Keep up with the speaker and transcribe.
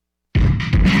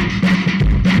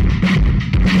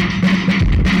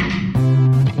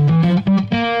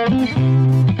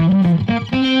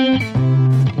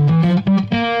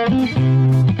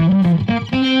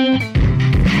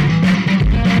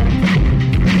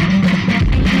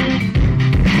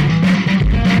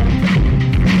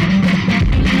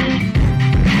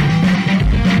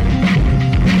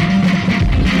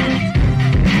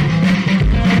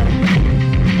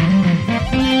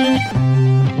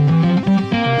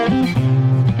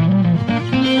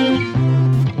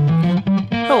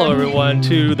Hello, everyone,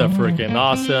 to The Frickin'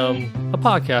 Awesome, a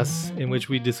podcast in which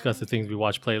we discuss the things we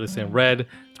watch, playlists, and read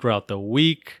throughout the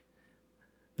week.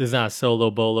 This is not a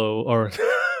solo bolo or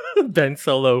Ben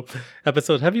solo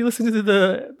episode. Have you listened to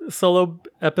the solo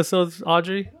episodes,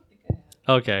 Audrey?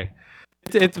 Okay.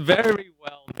 It's very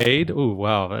well made. Ooh,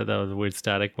 wow, that was a weird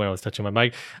static when I was touching my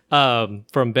mic.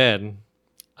 From Ben.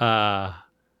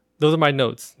 Those are my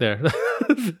notes there.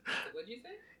 What'd you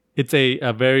say? It's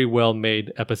a very well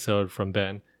made episode from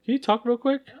Ben. Can you talk real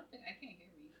quick? I can't hear you.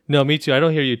 No, me too. I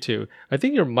don't hear you too. I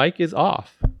think your mic is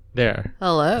off. There.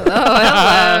 Hello. Oh,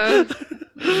 hello.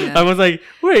 Yeah. I was like,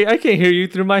 wait, I can't hear you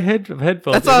through my headphones.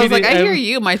 That's why I was like, I hear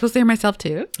you. Am I supposed to hear myself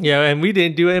too? Yeah, and we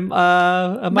didn't do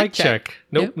a mic check.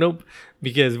 Nope, nope.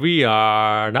 Because we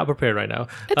are not prepared right now.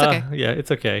 It's okay. Yeah, it's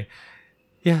okay.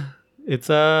 Yeah, it's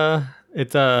a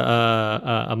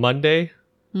Monday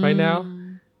right now.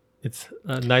 It's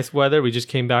nice weather. We just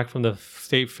came back from the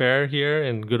state fair here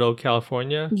in good old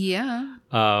California. Yeah.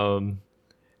 I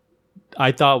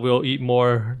thought we'll eat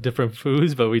more different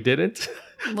foods, but we didn't.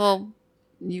 Well,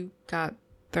 you got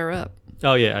throw up.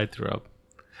 Oh yeah, I threw up.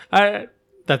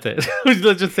 That's it.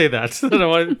 Let's just say that. I don't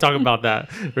want to talk about that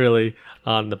really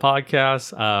on the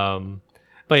podcast.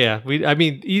 But yeah,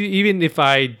 even if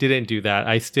I didn't do that,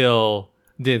 I still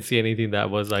didn't see anything that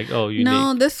was like, oh, unique.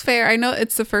 No, this fair, I know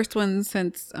it's the first one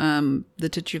since the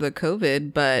titular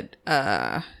COVID, but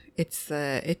it's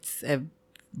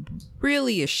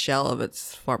really a shell of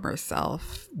its former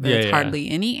self. There's hardly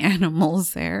any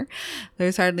animals there.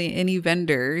 There's hardly any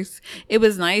vendors. It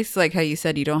was nice, like how you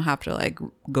said, you don't have to like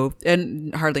go,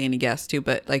 and hardly any guests too,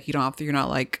 but like you don't have to, you're not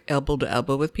like elbow to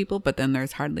elbow with people, but then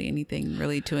there's hardly anything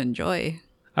really to enjoy.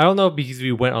 I don't know, because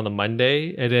we went on a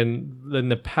Monday, and then in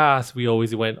the past we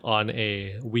always went on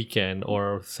a weekend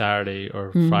or Saturday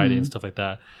or Friday and stuff like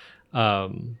that.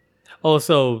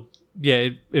 Also, yeah,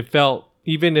 it felt,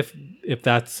 even if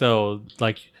that's so,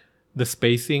 like the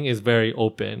spacing is very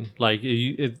open. Like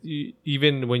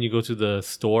even when you go to the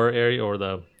store area or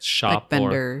the shop like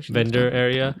or vendor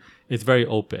area, it's very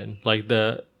open. Like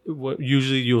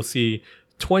usually you'll see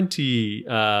 20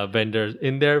 vendors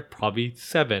in there, probably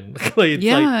 7. Like,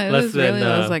 yeah, it was really,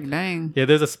 I was like, dang. Yeah,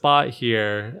 there's a spot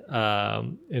here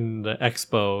in the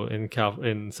expo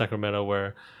in Sacramento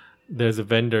where there's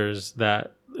vendors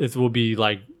that it will be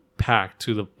like packed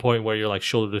to the point where you're like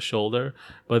shoulder to shoulder,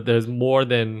 but there's more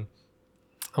than,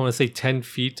 I want to say, 10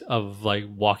 feet of like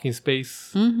walking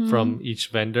space from each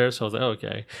vendor. So I was like,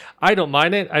 okay, I don't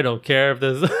mind it. I don't care if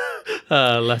there's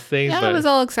less things. Yeah, but I was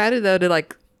all excited though to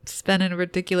like spend a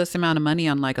ridiculous amount of money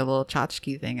on like a little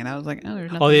tchotchke thing, and I was like, oh,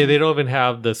 there's nothing. Oh yeah, they don't even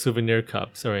have the souvenir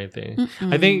cups or anything.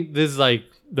 I think this is like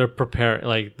they're preparing,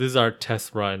 like this is our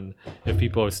test run if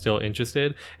people are still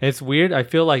interested. And it's weird, I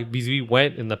feel like, because we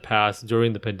went in the past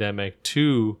during the pandemic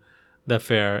to the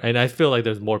fair, and I feel like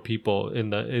there's more people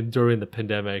during the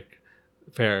pandemic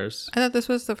fairs. I thought this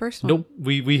was the first one. Nope,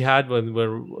 we had one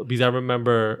because I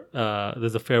remember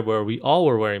there's a fair where we all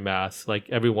were wearing masks, like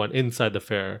everyone inside the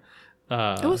fair.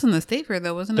 It wasn't the state fair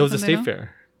though, wasn't it? It was a state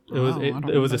fair.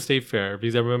 It was a state fair,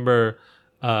 because I remember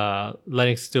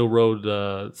Lennox still rode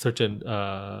certain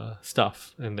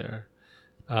stuff in there.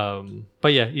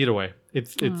 But yeah, either way,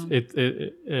 it's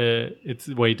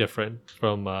way different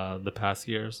from the past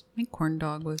years. My corn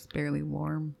dog was barely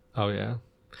warm. Oh yeah,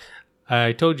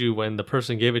 I told you when the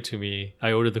person gave it to me,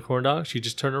 I ordered the corn dog. She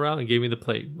just turned around and gave me the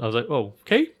plate. I was like, oh,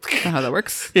 okay. Is that how that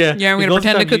works? Yeah. Yeah, I'm gonna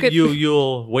pretend to cook it.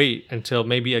 You'll wait until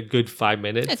maybe a good 5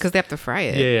 minutes. Yeah, because they have to fry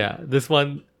it. Yeah. This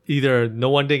one, either no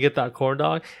one did get that corn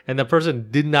dog, and the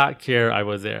person did not care I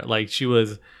was there. Like, she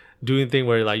was doing thing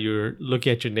where like you're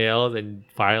looking at your nails and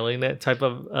filing it type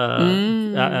of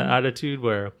attitude,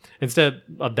 where instead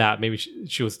of that, maybe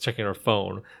she was checking her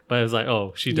phone. But it was like,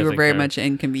 oh, she doesn't. You were very care. much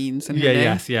inconvenienced in her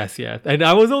Yeah, day. yes. And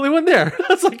I was the only one there.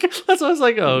 That's why I was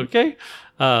like, oh, okay.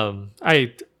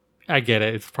 I get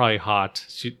it. It's probably hot.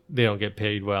 They don't get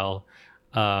paid well.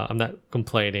 I'm not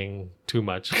complaining too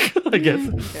much, I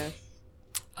guess.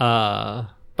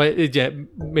 But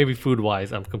maybe food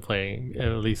wise, I'm complaining. At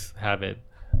least have it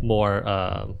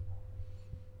more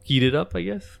heated up, I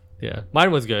guess. Yeah,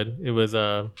 mine was good. It was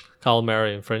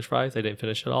calamari and French fries. I didn't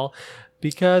finish it all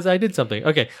because I did something.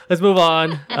 Okay, let's move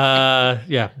on.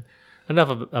 Yeah,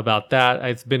 enough about that.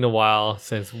 It's been a while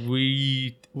since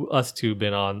us two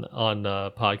been on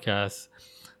the podcast.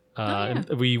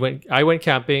 I went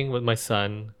camping with my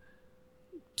son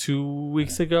 2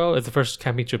 weeks ago. It's the first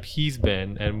camping trip he's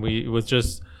been, and it was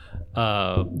just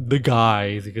the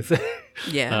guys, you could say.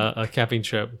 Yeah. A camping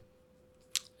trip.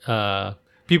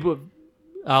 People,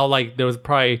 there was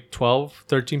probably 12,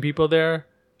 13 people there,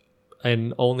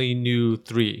 and only knew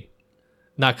 3.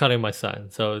 not counting my son.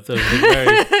 So it's a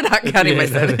very Not counting my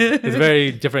son. it's a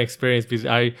very different experience because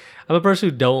I'm a person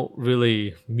who don't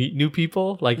really meet new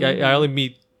people. Like I only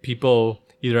meet people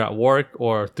either at work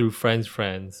or through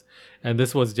friends, and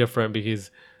this was different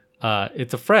because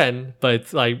it's a friend, but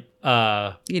it's like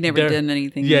You never did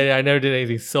anything. Yeah, I never did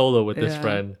anything solo with this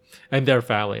friend and their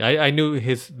family. I knew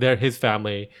his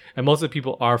family, and most of the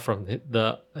people are from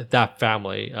that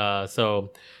family.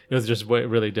 So it was just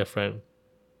really different.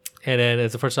 And then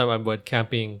it's the first time I went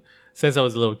camping since I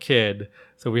was a little kid.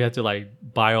 So we had to like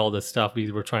buy all this stuff.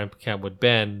 We were trying to camp with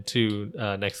Ben too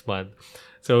next month.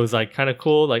 So it was like kind of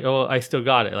cool. Like, oh, I still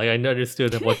got it. Like I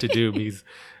understood what to do because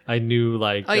I knew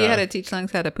like. Oh, you had to teach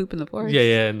Lungs how to poop in the forest?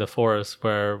 Yeah, in the forest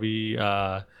where we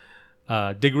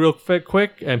dig real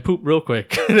quick and poop real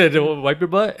quick. Then wipe your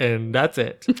butt and that's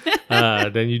it.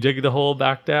 Then you dig the hole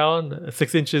back down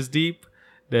 6 inches deep.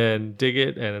 Then dig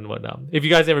it and whatnot. If you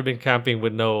guys ever been camping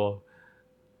with no,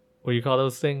 what do you call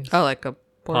those things? Oh, like a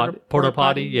porta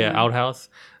potty? Yeah, outhouse.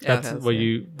 That's what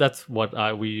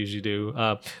we usually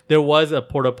do. There was a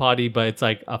porta potty, but it's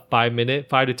like a 5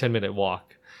 to 10 minute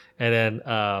walk, and then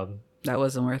that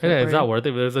wasn't worth it. Yeah, it's not worth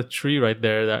it. But there's a tree right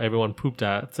there that everyone pooped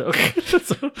at. So,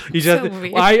 you just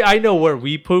I know where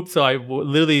we poop, so I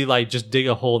literally like just dig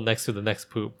a hole next to the next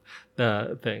poop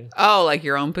thing. Oh, like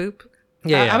your own poop.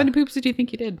 Yeah. How many poops did you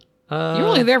think you did? You were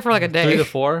only there for like a day. 3 to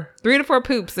 4. 3 to 4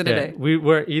 poops in a day. We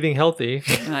were eating healthy.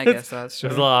 I guess that's true.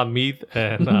 There's a lot of meat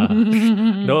and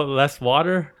no less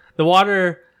water. The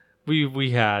water we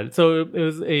had, so it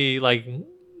was a like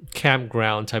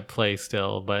campground type place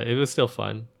still, but it was still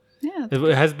fun. Yeah.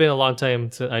 It has been a long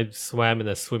time since I swam in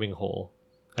a swimming hole.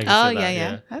 I can say that,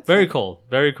 yeah. That's very cold.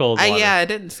 Very cold water. Yeah, it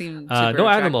didn't seem super no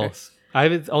attractive. animals. I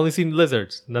haven't only seen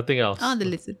lizards, nothing else. Oh, the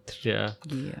lizard. Yeah.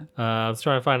 Yeah. I was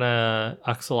trying to find a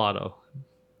axolotl.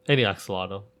 Any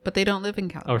axolotl. But they don't live in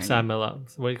California. Or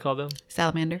salmonella. What do you call them?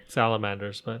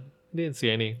 Salamanders, but I didn't see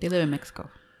any. They live in Mexico.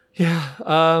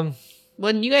 Yeah.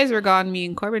 When you guys were gone, me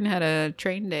and Corbin had a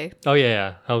train day. Oh,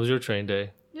 yeah. How was your train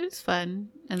day? It was fun.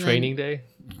 And Training day?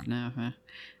 No.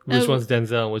 Which one's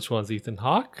Denzel and which one's Ethan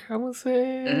Hawke, I would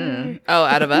say? Oh,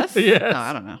 out of us? Yes. No,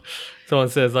 I don't know. Someone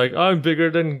says, like, I'm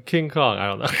bigger than King Kong. I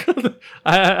don't know.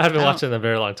 I haven't watched it in a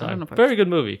very long time. Very good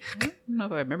movie. I don't know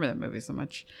if I remember that movie so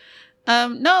much.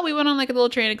 No, we went on like a little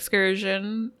train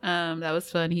excursion. That was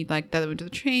fun. He liked that. We went to the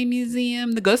train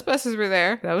museum. The Ghostbusters were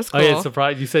there. That was cool. Oh, yeah,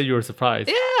 surprised. You said you were surprised.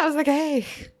 Yeah, I was like, hey.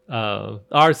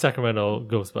 Our Sacramento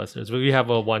Ghostbusters. We have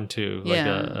a 1-2, like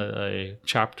a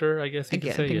chapter, I guess you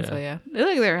could say. I think so, yeah. It looked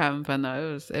like they were having fun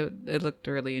though. It looked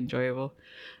really enjoyable.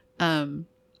 And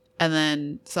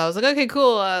then so I was like, okay,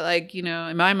 cool. Like, you know,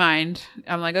 in my mind,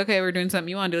 I'm like, okay, we're doing something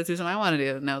you want to do. Let's do something I want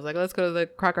to do. And I was like, let's go to the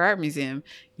Crocker Art Museum.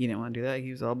 You didn't want to do that.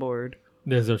 He was all bored.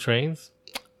 There's no trains.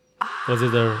 Was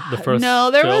it the first?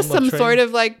 No, there was some sort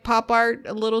of like pop art,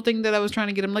 a little thing that I was trying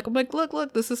to get him. Like, I'm like,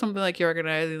 look, this is something like you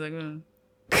organize. He's like,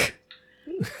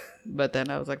 but then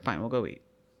I was like, fine, we'll go eat.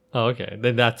 Oh, okay.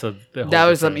 Then that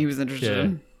was something he was interested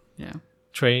in. Yeah.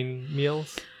 Train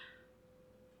meals?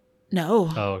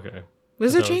 No. Oh, okay.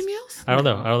 Was there train meals? I don't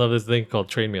know. I don't know if there's a thing called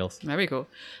train meals. That'd be cool.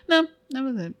 No, that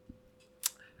was it.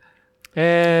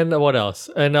 And what else?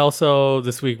 And also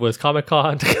this week was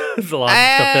Comic-Con. There's a lot of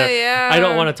stuff there. Yeah. I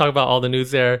don't want to talk about all the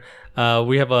news there.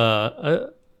 We have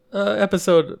a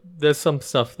episode. There's some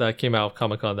stuff that came out of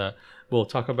Comic-Con that we'll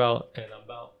talk about and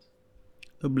about.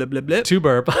 Blah, blah, blah. To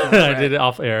burp. I did it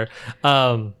off air.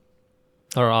 Or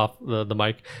off the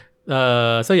mic.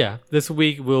 So yeah, this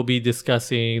week we'll be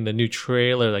discussing the new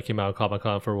trailer that came out of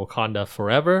Comic-Con for Wakanda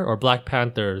Forever, or Black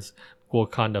Panther's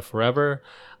Wakanda Forever.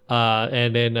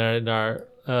 And then in our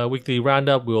weekly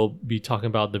roundup, we'll be talking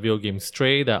about the video game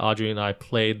Stray that Audrey and I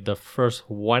played the first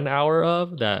 1 hour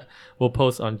of, that we'll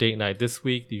post on date night this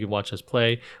week. You can watch us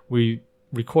play. We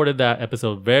recorded that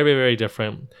episode very, very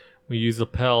different. We use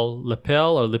lapel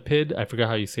or lipid, I forgot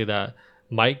how you say that,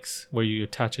 mics where you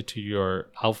attach it to your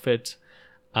outfit.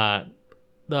 The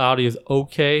audio is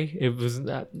okay. It was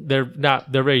not, they're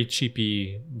very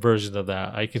cheapy versions of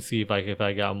that. I can see if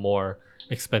I got a more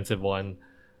expensive one,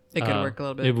 it could work a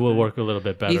little bit. It will work a little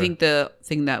bit better. Do you think the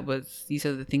thing that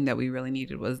we really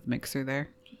needed was the mixer there?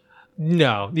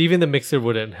 No, even the mixer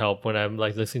wouldn't help when I'm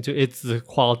like listening to it. It's the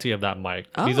quality of that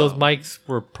mic. Because those mics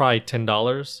were probably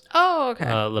 $10. Oh,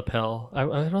 okay. Lapel. I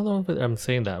don't know if I'm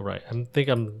saying that right. I think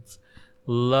I'm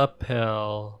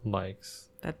lapel mics.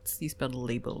 That's, you spelled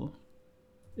label.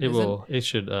 It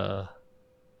should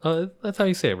that's how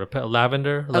you say it.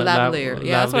 Lavender. Lavalier.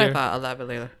 Yeah, that's what I thought. A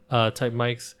lavalier. Type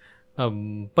mics.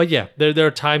 But yeah, there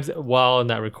are times while in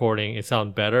that recording it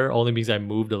sounded better, only because I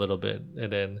moved a little bit,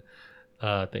 and then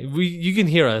thing. You can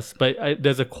hear us, but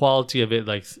there's a quality of it,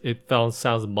 like it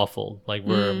sounds muffled, like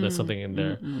there's something in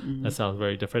there that sounds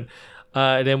very different.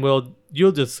 And then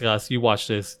you'll discuss. You watch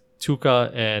this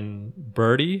Tuca and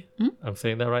Bertie. I'm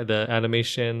saying that right. The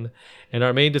animation, and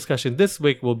our main discussion this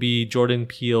week will be Jordan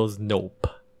Peele's Nope,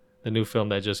 the new film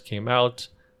that just came out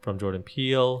from Jordan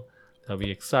Peele. That'll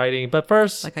be exciting. But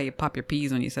first, like how you pop your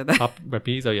peas when you said that. Pop my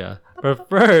peas. Oh yeah. But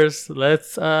first,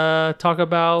 let's talk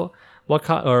about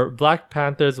Black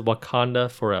Panther's Wakanda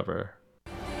Forever.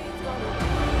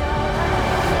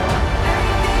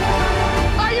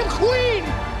 I am queen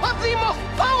of the most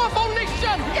powerful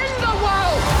nation in the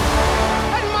world,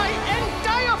 and my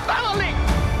entire family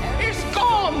is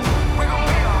gone.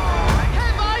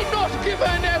 Have I not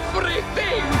given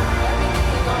everything?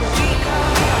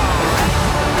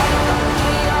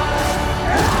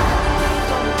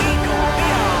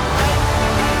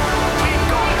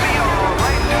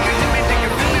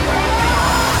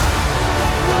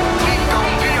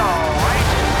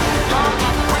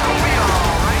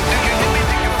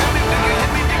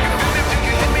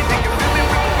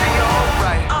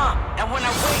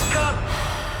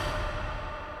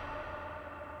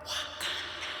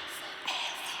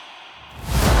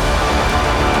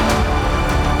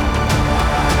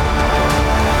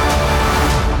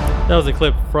 That was a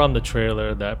clip from the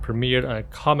trailer that premiered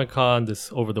at Comic-Con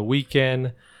over the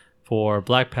weekend for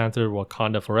Black Panther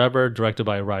Wakanda Forever, directed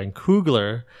by Ryan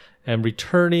Coogler. And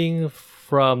returning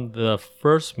from the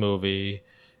first movie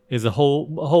is a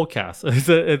whole cast. It's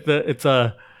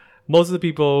a most of the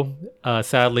people,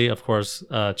 sadly, of course,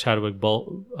 Chadwick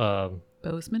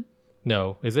Boseman?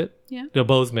 No, is it? Yeah. No,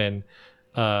 Boseman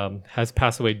has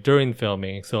passed away during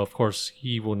filming, so of course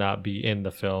he will not be in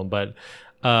the film. But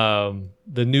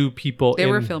the new people they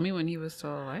were filming when he was still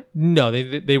alive. No,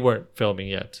 they weren't filming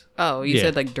yet. Oh, you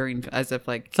said like during, as if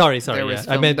like sorry there was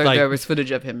I meant there was footage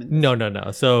of him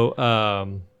no. So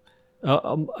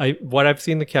what I've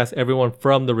seen the cast, everyone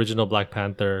from the original Black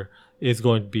Panther is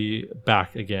going to be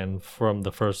back again from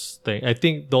the first thing. I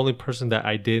think the only person that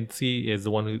I didn't see is the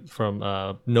one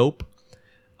from Nope.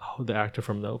 Oh, the actor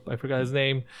from Nope, I forgot his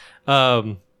name.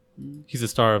 He's a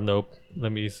star of Nope.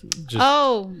 Let me just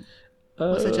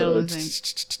what's the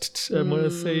gentleman's name? I'm going to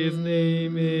say his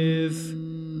name is...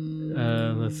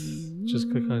 let's just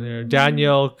click on there.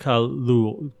 Daniel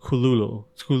Kaluuya.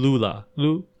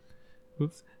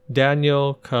 Oops.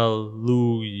 Daniel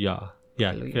Kaluuya.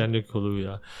 Yeah, Daniel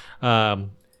Kaluuya.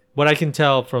 What I can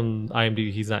tell from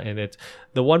IMDb, he's not in it.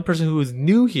 The one person who is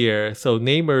new here, so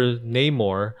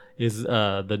Namor is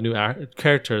the new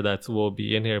character that will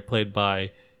be in here, played by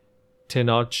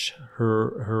Tenoch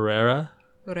Huerta.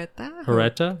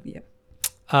 Yep.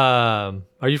 Are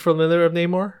you familiar with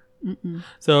Namor? Mm-mm.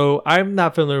 So I'm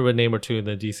not familiar with Namor too in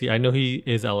the DC. I know he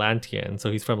is Atlantean,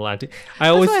 so he's from Atlantis.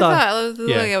 I was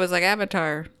like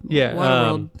Avatar. Yeah.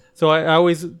 Waterworld. So I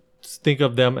always think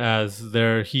of them as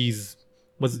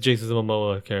what's Jason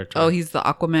Momoa character? Oh, he's the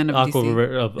Aquaman of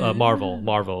DC. Of Marvel.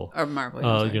 Or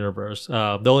Marvel universe.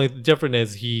 The only difference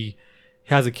is he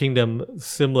has a kingdom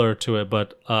similar to it,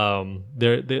 but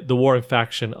the warring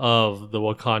faction of the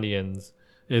Wakandians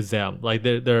is them. Like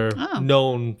they're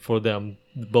known for them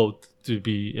both to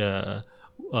be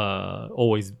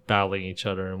always battling each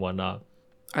other and whatnot.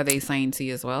 Are they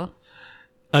sciencey as well?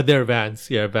 They're advanced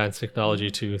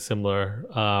technology too, similar.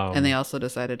 And they also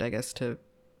decided, I guess, to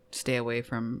stay away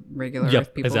from regular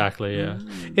Earth people. Exactly, yeah.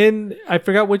 And I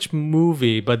forgot which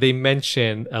movie, but they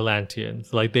mentioned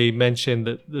Atlanteans. Like they mentioned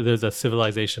that there's a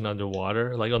civilization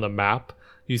underwater, like on the map.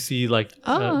 You see, like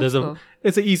there's cool.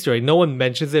 It's an Easter egg. No one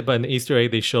mentions it, but in the Easter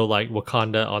egg they show like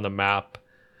Wakanda on the map,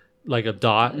 like a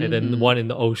dot, and then one in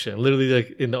the ocean, literally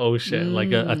like in the ocean,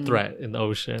 like a threat in the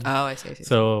ocean. Oh, I see.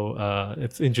 So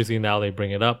it's interesting now they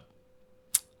bring it up.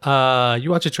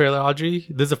 You watched the trailer, Audrey?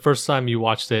 This is the first time you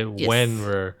watched it. Yes.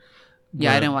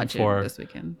 I didn't watch it this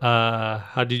weekend.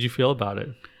 How did you feel about it?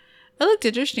 It looked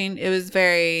interesting. It was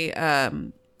very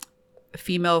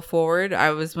female forward.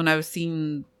 When I was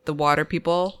seeing the water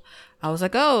people, I was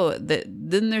like, oh,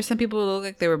 then there's some people who look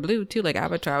like they were blue too, like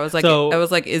Avatar. I was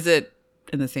like, is it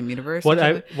in the same universe? What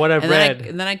I've read,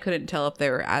 and then I couldn't tell if they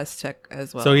were Aztec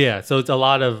as well. So it's a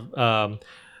lot of.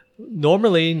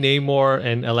 Normally, Namor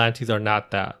and Atlantes are not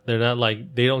that. They're not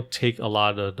like, they don't take a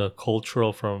lot of the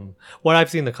cultural from what I've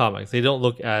seen in the comics. They don't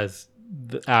look as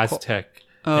the Aztec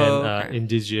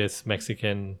indigenous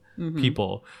Mexican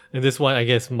people. And this one, I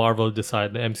guess Marvel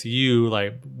decided, the MCU,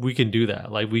 like, we can do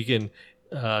that. Like, we can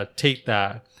take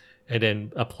that and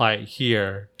then apply it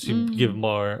here to give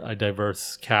more a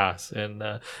diverse cast. And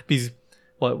because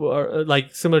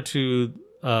like similar to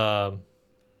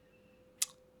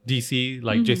DC.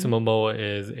 Like Jason Momoa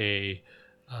is a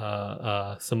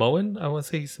Samoan. I want to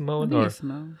say he's Samoan, or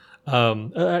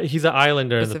he's an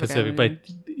islander in the Pacific. But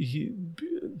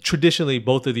traditionally,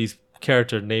 both of these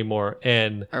characters, Namor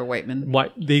and are white men.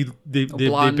 They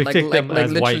blonde, depict them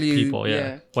as white people.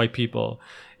 Yeah, white people.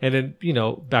 And then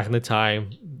back in the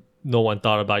time, no one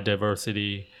thought about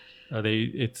diversity.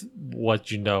 It's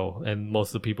what and most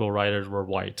of the people writers were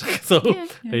white, so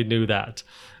they knew that.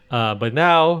 But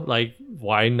now, like,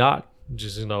 why not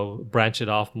just branch it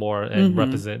off more and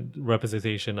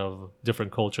representation of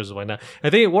different cultures? Why not? I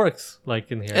think it works.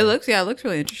 Like in here, it looks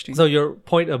really interesting. So your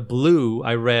point of blue,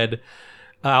 I read.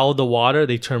 Out of the water,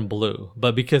 they turn blue,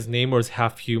 but because Namor's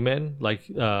half human, like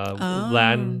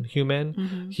land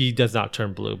human, he does not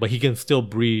turn blue, but he can still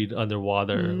breathe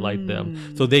underwater like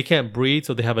them. So they can't breathe,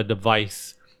 so they have a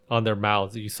device on their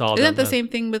mouths. You saw. Isn't that the same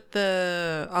thing with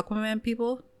the Aquaman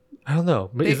people? I don't know.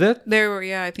 Is it?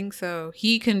 Yeah, I think so.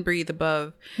 He can breathe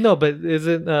above. No, but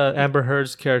isn't Amber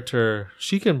Heard's character?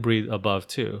 She can breathe above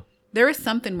too. There is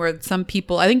something where some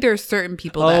people, I think there are certain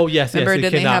people yes. Remember,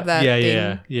 did they have that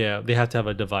thing? Yeah. They have to have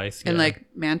a device. And like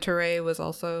Manta Ray was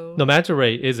also... No, Manta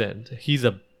Ray isn't. He's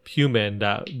a human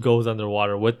that goes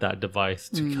underwater with that device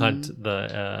to hunt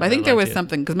the... I think there was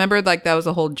something, because remember, like, that was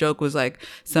a whole joke, was like,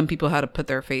 some people had to put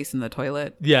their face in the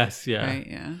toilet. Yes, yeah. Right,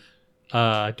 yeah.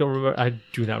 I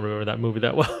do not remember that movie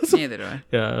that well. Neither do I.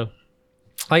 Yeah.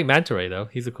 I like Manta Ray, though.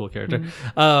 He's a cool character.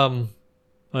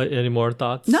 Any more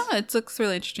thoughts? No, it looks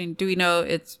really interesting. Do we know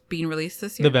it's being released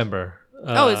this year? November.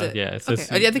 Is it? Yeah. Okay.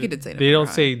 I think you did say November. They don't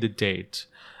say the date.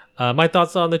 My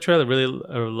thoughts on the trailer, really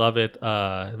love it.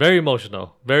 Very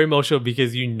emotional. Very emotional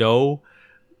because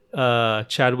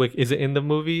Chadwick isn't in the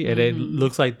movie, and it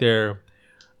looks like they're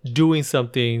doing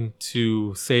something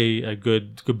to say a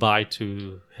goodbye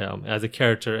to him as a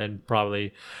character, and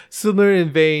probably similar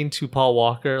in vein to Paul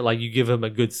Walker. Like, you give him a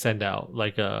good send out,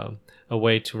 like a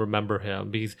way to remember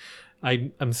him, because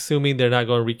I'm assuming they're not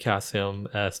going to recast him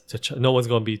as T'Challa. No one's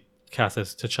going to be cast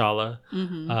as T'Challa.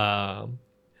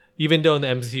 Even though in the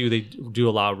MCU they do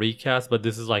a lot of recasts, but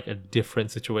this is like a different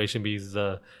situation because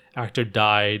the actor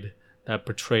died that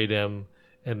portrayed him,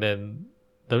 and then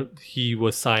he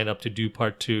was signed up to do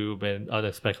part 2, but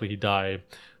unexpectedly he died,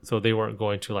 so they weren't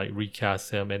going to like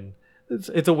recast him. And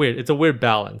it's a weird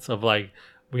balance of like,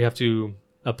 we have to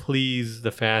please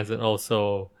the fans and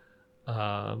also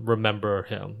remember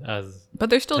him as. But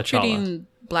they're still T'Challa. treating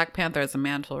Black Panther as a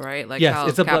mantle, right? Like, yes,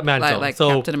 it's a mantle. Like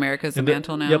so Captain America's a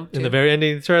mantle now. Yep. In the very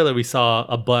ending of the trailer, we saw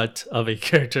a butt of a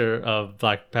character of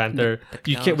Black Panther.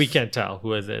 We can't tell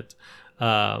who is it.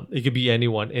 It could be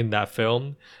anyone in that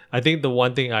film. I think the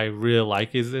one thing I really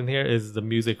like is in here is the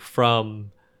music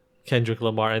from Kendrick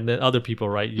Lamar and then other people,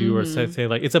 right? You were saying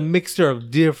like it's a mixture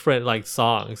of different like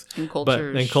songs and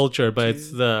culture, but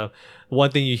it's the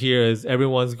one thing you hear is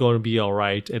everyone's going to be all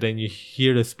right, and then you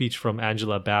hear the speech from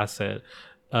Angela Bassett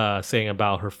saying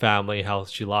about her family, how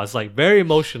she lost, like very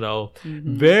emotional,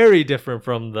 very different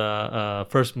from the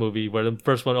first movie, where the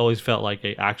first one always felt like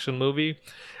a action movie,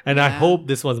 and I hope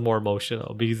this one's more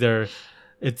emotional because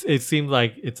it seems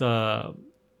like it's a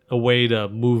way to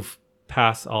move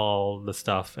past all the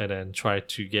stuff and then try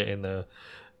to get in the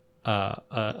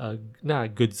not a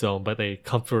good zone, but a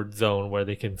comfort zone where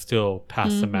they can still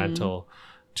pass the mantle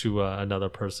to another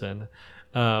person.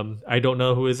 I don't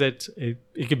know who is it.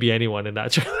 It could be anyone in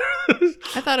that trailer.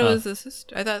 I thought it was a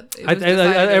sister. I thought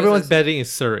everyone's betting is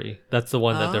Suri. That's the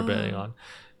one that they're betting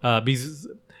on. Because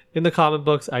in the comic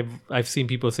books, I've seen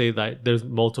people say that there's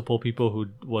multiple people who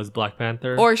was Black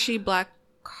Panther, or she Black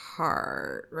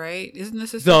Heart, right? Isn't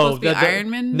this supposed to be Iron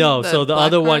Man? No, so the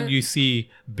other Heart? one you see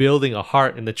building a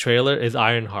heart in the trailer is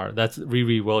Ironheart. That's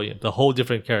Riri Williams, the whole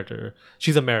different character.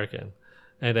 She's American,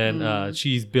 and then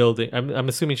she's building. I'm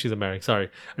assuming she's American. Sorry,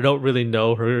 I don't really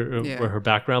know her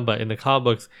background, but in the comic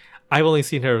books, I've only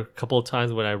seen her a couple of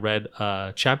times when I read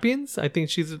Champions. I think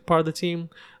she's part of the team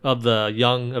of the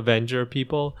Young Avenger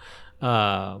people.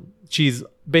 She's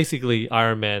basically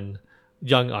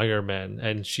young Iron Man,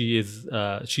 and she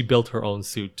built her own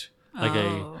suit.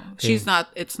 She's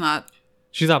not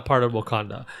part of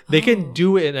Wakanda. They can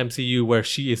do it in MCU where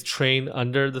she is trained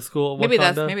under the school of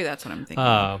Wakanda. Maybe that's what I'm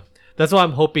thinking. That's what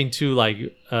I'm hoping too. Like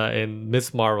in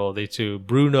Miss Marvel,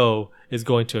 Bruno is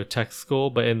going to a tech school,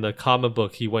 but in the comic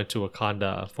book, he went to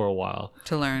Wakanda for a while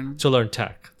to learn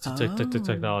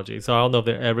technology. So I don't know if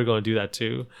they're ever going to do that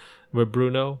too with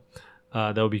Bruno.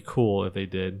 That would be cool if they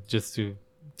did, just to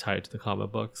tie it to the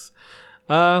comic books.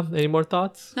 Any more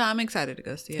thoughts? No, I'm excited to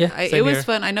go see it. It was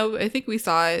fun. I think we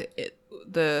saw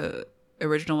the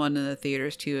original one in the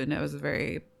theaters too, and it was a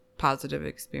very positive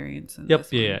experience.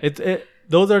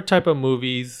 Those are type of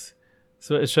movies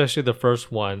so especially the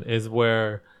first one, is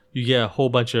where you get a whole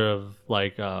bunch of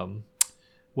like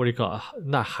what do you call it?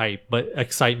 Not hype, but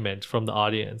excitement from the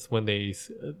audience when they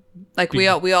like we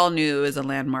all knew it was a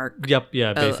landmark. Yep,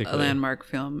 yeah, basically a landmark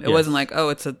film. It Yes. wasn't like, oh,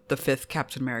 it's the fifth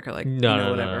Captain America, like No.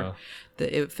 whatever.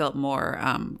 It felt more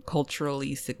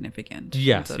culturally significant.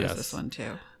 Yes, so yes. does this one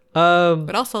too. Um,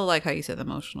 But also, like how you said,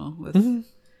 emotional with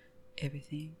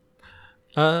everything.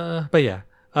 but yeah.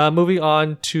 Moving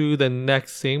on to the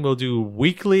next thing, we'll do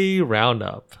weekly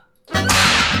roundup.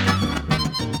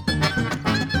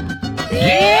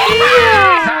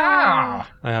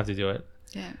 I have to do it.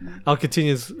 Yeah. I'll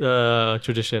continue this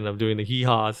tradition of doing the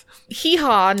hee-haws.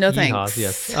 Hee-haw, no Hee-haws,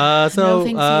 yes. No thanks,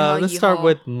 hee-haw, Let's start hee-haw.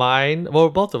 with mine. Well,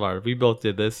 both of ours. We both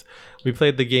did this. We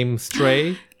played the game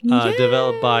Stray,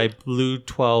 developed by Blue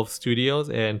 12 Studios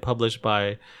and published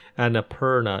by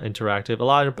Annapurna Interactive.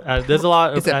 There's a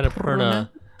lot of Is it Annapurna.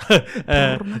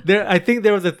 I think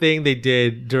there was a thing they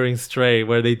did during Stray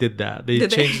where they did that. They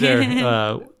changed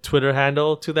their Twitter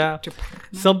handle to that,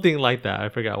 something like that. I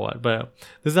forgot what, but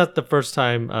this is not the first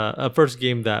time, first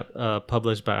game that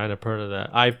published by Annapurna that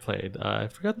I've played. I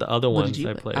forgot the other What ones did you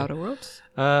I play? played. Outer Worlds?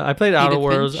 I played Outer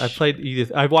Worlds. Finch? I played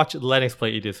Edith. I watched Lennox play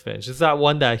Edith Finch. It's that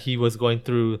one that he was going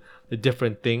through the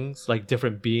different things, like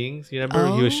different beings. You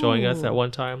remember he was showing us at one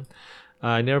time.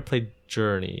 I never played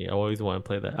Journey. I always want to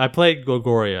play that. I played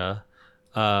Gogoria.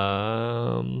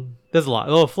 There's a lot.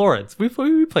 Oh, Florence. We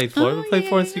played Florence. We played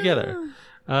Florence together.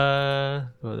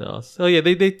 What else? Oh yeah,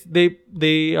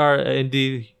 they are an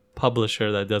indie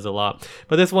publisher that does a lot.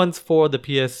 But this one's for the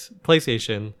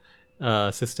PlayStation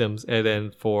systems, and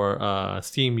then for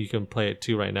Steam you can play it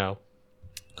too right now.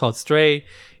 Called Stray,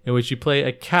 in which you play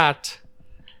a cat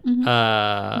in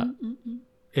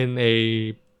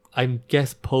a a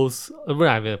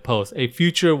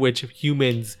future which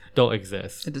humans don't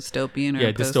exist. A dystopian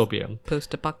or dystopian.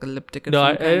 Post-apocalyptic. Of No, some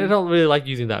I kind? don't really like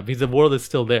using that because the world is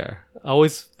still there. I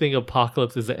always think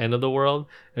apocalypse is the end of the world,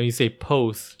 and when you say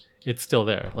post, it's still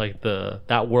there. Like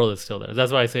that world is still there.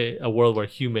 That's why I say a world where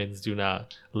humans do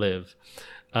not live.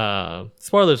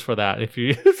 Spoilers for that if you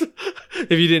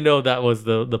if you didn't know that was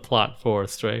the plot for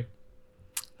Stray.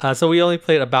 So we only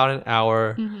played about an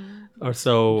hour or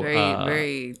so.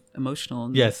 Very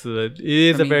emotional. Yes, it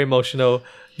is very emotional.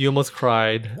 You almost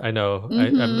cried. I know.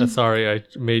 I'm sorry I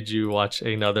made you watch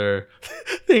another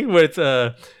thing where it's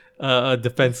a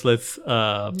defenseless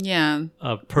person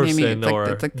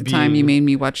it's like the time you made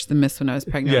me watch The Mist when I was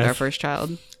pregnant with our first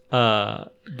child.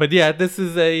 But yeah, this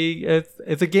is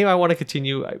it's a game I want to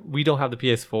continue. We don't have the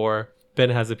PS4. Ben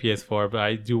has a PS4, but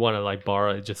I do want to like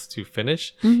borrow it just to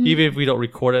finish. Even if we don't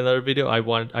record another video, I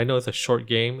know it's a short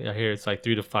game. I hear it's like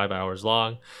 3 to 5 hours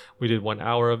long. We did 1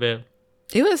 hour of it.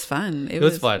 It was fun. It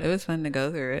was fun. It was fun to go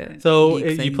through it. So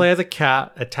you play as a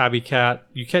cat, a tabby cat.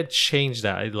 You can't change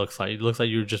that. It looks like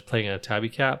you're just playing a tabby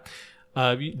cat.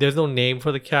 There's no name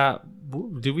for the cat.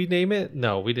 Did we name it?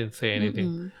 No, we didn't say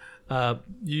anything.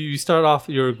 You start off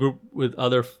your group with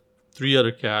 3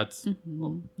 other cats.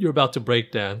 You're about to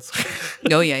break dance.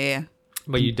 Oh yeah.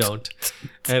 But you don't.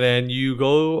 And then you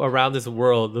go around this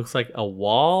world. Looks like a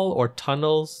wall or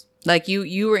tunnels. Like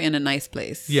you were in a nice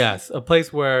place. Yes, a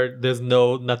place where there's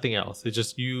nothing else. It's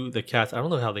just you, the cats. I don't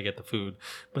know how they get the food,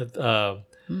 but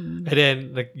and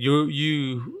then like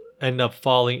you end up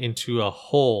falling into a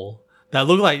hole that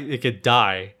looked like it could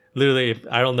die. Literally,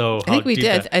 I don't know. I think we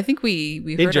did. I think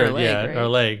we hurt our leg. Right? Our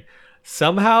leg.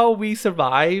 Somehow we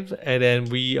survive, and then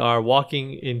we are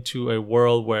walking into a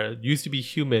world where it used to be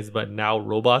humans, but now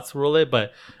robots rule it.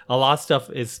 But a lot of stuff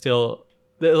is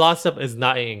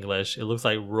not in English. It looks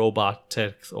like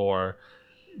robotics, or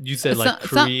you said like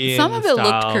Korean. Some of it style.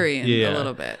 Looked Korean a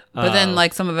little bit, but then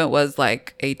like some of it was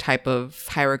like a type of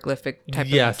hieroglyphic type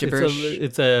of gibberish.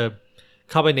 It's a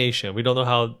combination. We don't know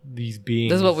how these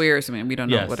beings. This is what we were assuming. We don't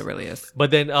know what it really is.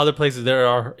 But then other places there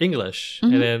are English,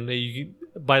 and then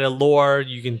by the lore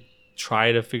you can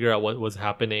try to figure out what was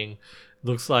happening.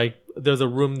 Looks like there's a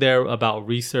room there about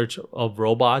research of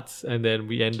robots, and then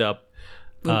we end up.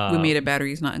 We made a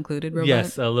batteries not included robot.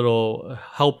 Yes, a little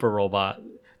helper robot.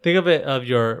 Think of it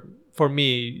for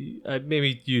me,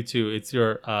 maybe you too. It's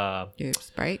your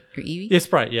Sprite, your Eevee. Yeah,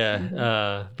 Sprite.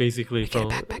 Yeah, basically from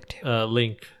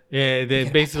Link. Yeah,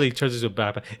 it basically turns into a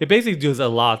backpack. It basically does a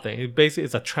lot of things.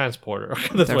 It's a transporter.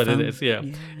 That's what it is. Yeah.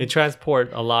 It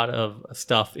transports a lot of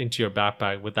stuff into your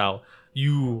backpack without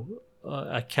you.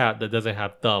 A cat that doesn't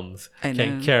have thumbs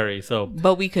can carry.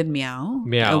 But we could meow.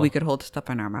 And we could hold stuff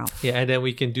in our mouth. Yeah, and then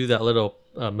we can do that little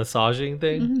massaging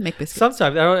thing. Make biscuits.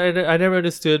 Sometimes I never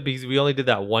understood because we only did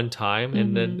that one time,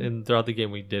 and then throughout the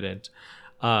game we didn't.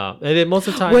 And then most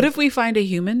of the time, What if we find a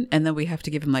human and then we have to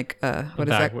give him like what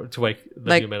is that? to wake the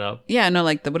Like- human up? Yeah, no,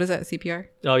 like what is that, CPR?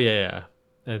 Oh yeah,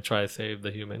 and try to save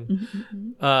the human.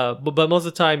 But most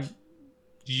of the time,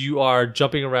 you are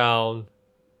jumping around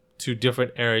to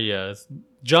different areas.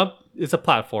 It's a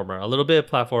platformer, a little bit of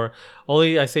platformer.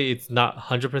 Only I say it's not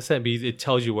 100% because it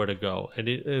tells you where to go. And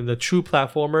in the true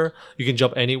platformer, you can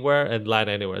jump anywhere and land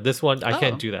anywhere. This one, I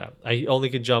can't do that. I only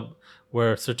can jump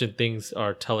where certain things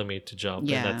are telling me to jump,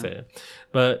 and that's it.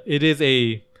 But it is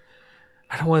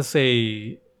I don't want to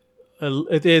say,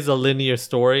 it is a linear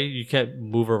story. You can't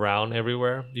move around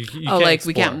everywhere. You can't like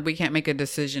explore. we can't make a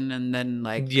decision and then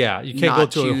like You can't go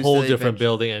not to a choose whole the different adventure.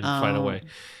 building and find a way.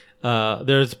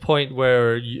 There's a point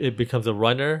where it becomes a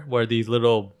runner, where these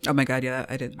little, Oh my god, yeah,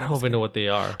 I did. I don't even know what they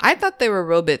are. I thought they were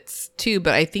robots too,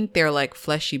 but I think they're like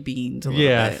fleshy beings. A little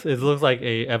Yes, bit. it looks like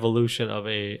a evolution of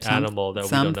a animal that we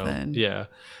don't know. something. Yeah.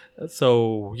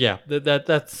 So yeah,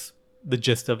 that's the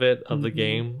gist of it, of the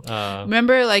game.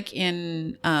 Remember, like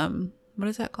in what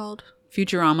is that called?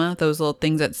 Futurama, those little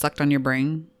things that sucked on your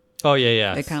brain. Oh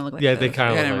yeah. They kind of look like they those.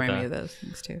 kind of look like remind me that. of those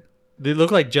things too. They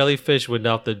look like jellyfish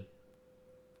without the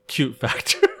cute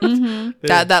factor.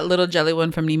 That little jelly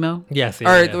one from Nemo. Yes,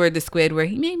 Or the squid where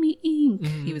he made me ink.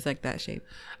 He was like that shape.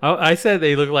 I said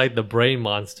they look like the brain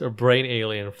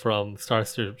alien from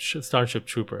Starship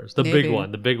Troopers. The Maybe.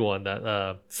 big one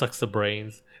that sucks the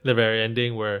brains. The very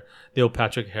ending where Neil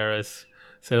Patrick Harris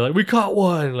said like, "We caught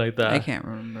one," like that. I can't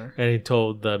remember. And he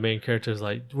told the main characters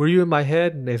like, "Were you in my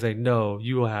head?" And they say, "No,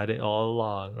 you had it all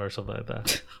along," or something like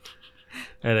that.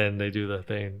 And then they do the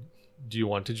thing. Do you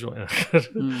want to join?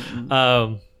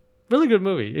 Really good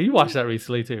movie. You watched that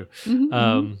recently too.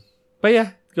 But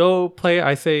yeah, go play it.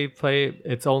 I say play it.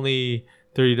 It's only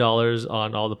 $30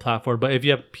 on all the platforms. But if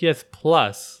you have PS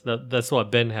Plus, that's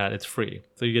what Ben had. It's free,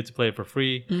 so you get to play it for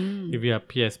free if you have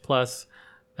PS Plus.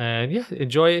 And yeah,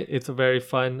 enjoy it. It's a very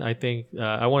fun. I think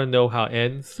I want to know how it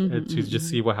ends to just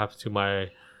see what happens to my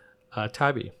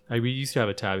Tabby. We used to have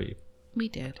a Tabby. We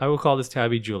did. I will call this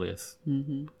Tabby Julius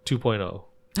 2.0.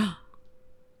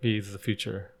 He's the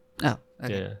future. Oh,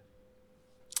 okay. Yeah.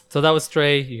 So that was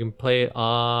Stray. You can play it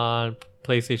on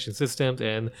PlayStation systems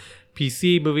and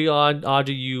PC. Moving on,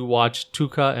 Audrey, you watched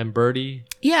Tuca and Bertie.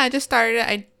 Yeah, I just started it.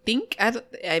 I think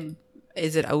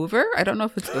is it over? I don't know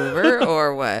if it's over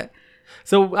or what.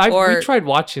 So we tried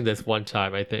watching this one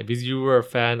time, I think, because you were a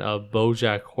fan of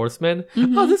BoJack Horseman.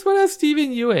 Oh, this one has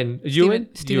Steven Yeun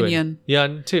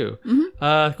too.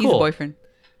 Cool. He's a boyfriend.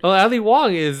 Oh, Ali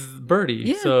Wong is Bertie.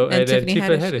 Yeah, So and then Tiffany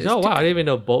Tiffany Haddish Haddish. is Oh wow, Tuca. I didn't even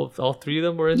know all three of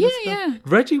them were in this stuff. Yeah.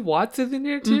 Reggie Watts is in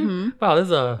here too. Wow, there's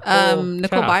a whole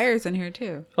Nicole cast. Byers in here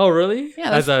too. Oh really?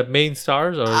 Yeah, As a main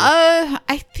stars or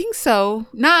I think so.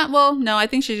 No, I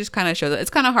think she just kind of shows it. It's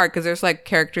kind of hard because there's like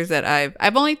characters that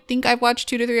I've only think I've watched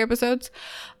 2 to 3 episodes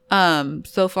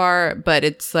so far, but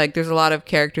it's like there's a lot of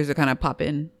characters that kind of pop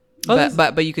in.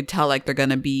 But you could tell like they're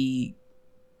gonna be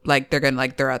like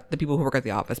they're at the people who work at the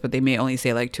office, but they may only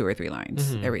say like 2 or 3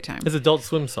 lines every time. it's Adult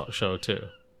Swim show too.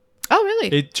 Oh really?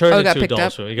 It turned got into picked Adult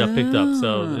up? Swim. It got picked up.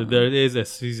 So there is a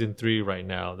season 3 right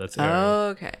now that's airing.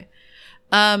 Okay.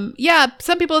 Yeah,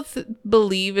 some people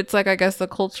believe it's like, I guess, the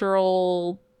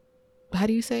cultural, how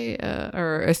do you say,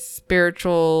 or a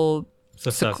spiritual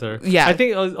Successor. yeah, I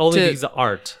think only because the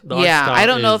art. The art yeah, style I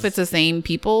don't know is- if it's the same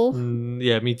people.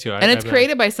 Yeah, me too. And it's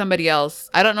created by somebody else.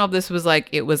 I don't know if this was like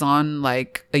it was on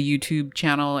like a YouTube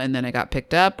channel and then it got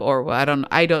picked up, or I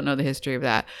don't know the history of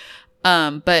that.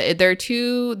 But they're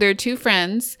two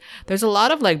friends. There's a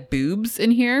lot of like boobs in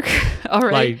here. All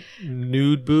right. like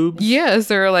nude boobs. Yes,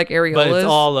 they're like areolas. But it's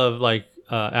all of like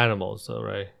animals, though,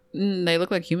 right? They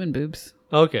look like human boobs.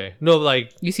 Okay. No,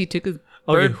 like You see Tuca's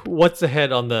okay. bird. What's the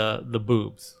head on the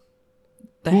boobs?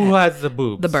 The Who head. has the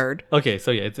boobs? The bird. Okay,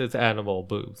 so yeah, it's animal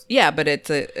boobs. Yeah, but it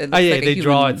looks Yeah, like a they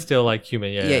draw human- it still like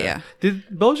human. Yeah, Yeah. Did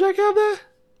BoJack have that?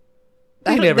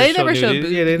 They never show nudity.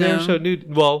 boobs. Yeah, they never no. show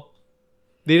nude. Well,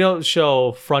 they don't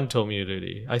show frontal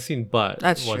nudity. I seen butt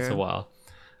That's once in true. a while.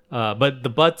 But the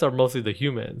butts are mostly the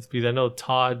humans because I know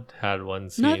Todd had one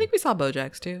scene. No, I think we saw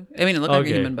Bojack's too. I mean, it looked like a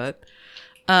Okay. human butt.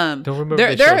 Don't remember.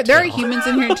 There they showed are tail. humans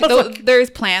in here too. There's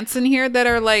plants in here that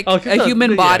are like Oh, a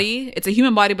human yeah. body. It's a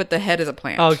human body, but the head is a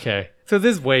plant. Okay, so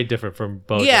this is way different from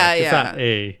BoJack. Yeah, It's yeah. not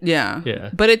a. Yeah. Yeah.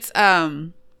 But it's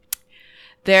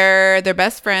they're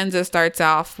best friends. It starts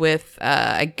off with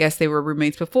I guess they were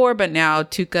roommates before, but now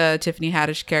Tuca, Tiffany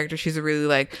Haddish character, she's a really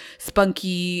like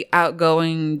spunky,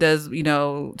 outgoing, does,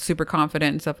 super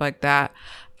confident and stuff like that.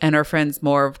 And her friend's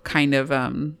more of kind of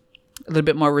a little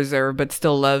bit more reserved, but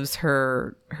still loves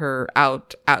her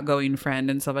outgoing friend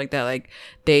and stuff like that. Like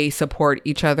they support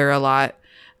each other a lot.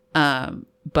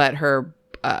 But her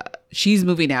she's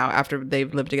moving out after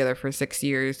they've lived together for 6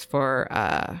 years for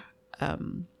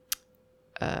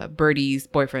Bertie's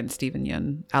boyfriend, Stephen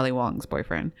Yun, Ali Wong's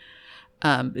boyfriend,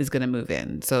 is going to move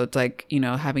in. So it's like, you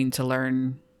know, having to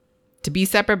learn to be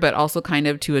separate, but also kind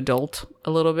of to adult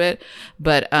a little bit.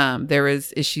 But there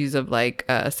was issues of like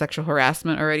sexual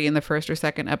harassment already in the first or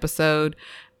second episode,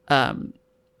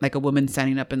 like a woman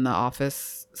standing up in the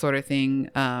office sort of thing.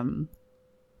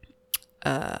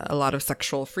 A lot of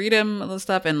sexual freedom and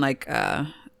stuff, and like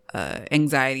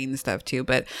anxiety and stuff too.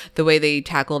 But the way they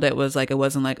tackled it was like, it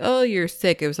wasn't like, oh, you're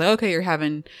sick. It was like, okay, you're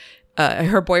having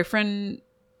her boyfriend,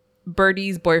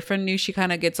 Bertie's boyfriend, knew she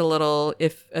kind of gets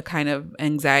a kind of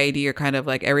anxiety, or kind of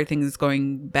like everything's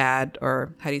going bad,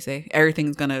 or how do you say,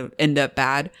 everything's gonna end up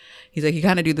bad. He's like, you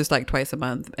kind of do this like twice a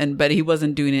month, but he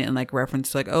wasn't doing it in like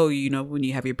reference to like, oh, you know, when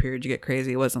you have your period you get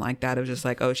crazy. It wasn't like that. It was just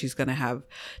like, oh, she's gonna have,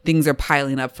 things are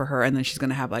piling up for her, and then she's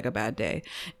gonna have like a bad day.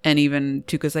 And even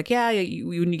Tuca's like, yeah,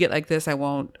 when you get like this, I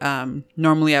won't,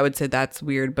 normally I would say that's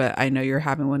weird, but I know you're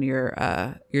having one of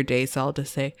your days, so I'll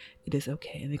just say it is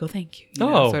okay, and they go, thank you,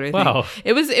 sort of wow thing.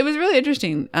 It was really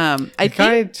interesting. I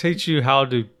kind of teach you how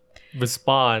to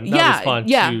respond, not respond,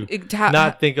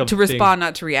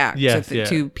 not to react. Yes,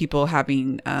 to people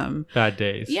having bad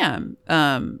days.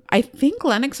 I think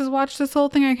Lennox has watched this whole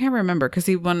thing. I can't remember, because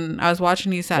when I was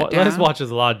watching, he sat down. Lennox watches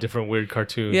a lot of different weird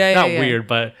cartoons. Weird,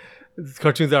 but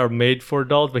cartoons that are made for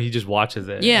adults, but he just watches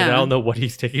it. And I don't know what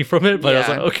he's taking from it, but I was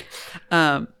like, okay.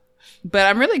 But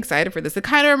I'm really excited for this. It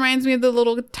kind of reminds me of the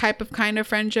little type of kind of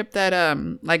friendship that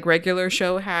like regular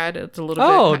show had. It's a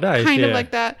little bit kind of like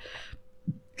that.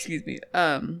 Excuse me.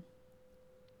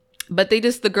 But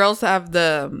the girls have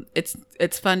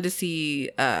it's fun to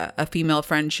see a female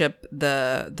friendship,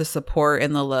 the support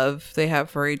and the love they have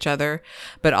for each other,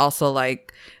 but also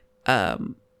like a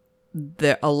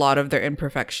lot of their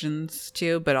imperfections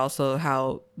too, but also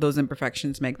how those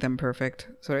imperfections make them perfect,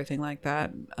 sort of thing like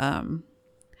that.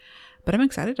 But I'm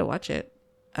excited to watch it.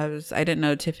 I didn't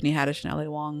know Tiffany Haddish and Ellie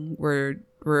Wong were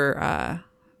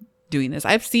doing this.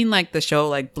 I've seen like the show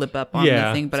like blip up on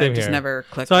the thing, but I just never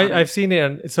clicked. So I've seen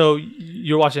it. So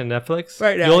you're watching Netflix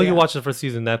right now. You only can watch the first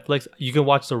season Netflix. You can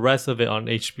watch the rest of it on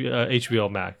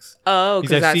HBO Max. Oh,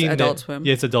 because that's Adult Swim.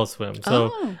 Yeah, it's Adult Swim.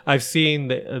 So I've seen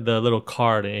the little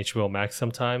card in HBO Max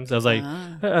sometimes. I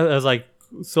was like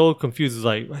so confused. It's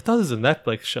like, I thought this was a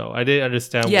Netflix show. I didn't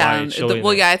understand why it's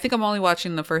showing I think I'm only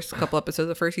watching the first couple episodes.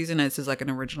 The first season is like an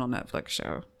original Netflix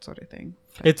show sort of thing.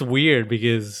 It's weird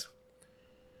because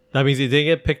that means it didn't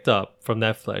get picked up from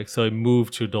Netflix, so it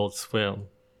moved to Adult Swim.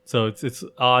 So it's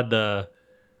odd,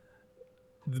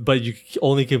 but you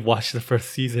only can watch the first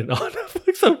season on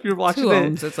Netflix. So if you're watching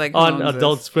it's like on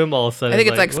Adult Swim, all of a sudden I think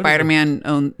it's like Spider-Man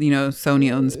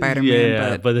Sony owns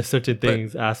Spider-Man. But there's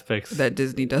certain aspects that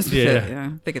Disney does with it. Yeah,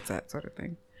 I think it's that sort of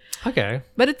thing. Okay,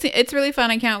 but it's really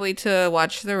fun. I can't wait to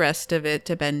watch the rest of it,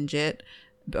 to binge it.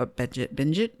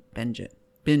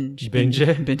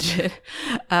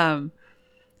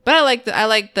 But I like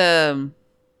the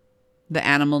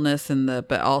animalness and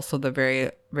but also the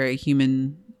very, very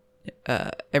human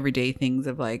everyday things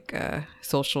of like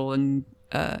social and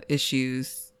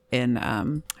issues and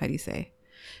how do you say,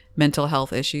 mental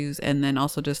health issues, and then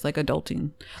also just like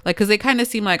adulting, like because they kind of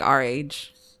seem like our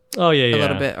age. A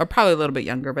little bit, or probably a little bit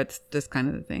younger, but it's just kind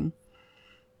of the thing.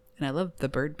 And I love the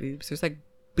bird boobs. There's like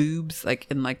boobs like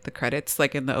in like the credits,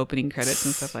 like in the opening credits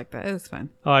and stuff like that. It was fun.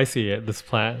 Oh, I see it. This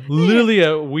plant, literally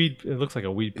a weed. It looks like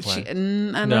a weed plant.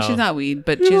 No, she's not weed,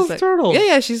 but she's like turtles.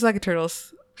 Yeah, she's like a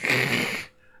turtles. I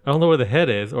don't know where the head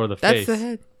is or the face. That's the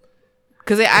head.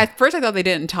 Because at first I thought they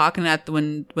didn't talk, and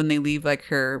when they leave, like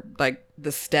her, like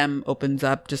the stem opens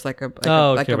up just like a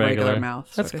regular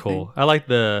mouth. That's cool. Thing. I like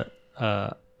the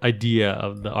idea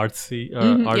of the artsy.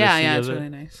 Yeah, it's really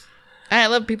nice. And I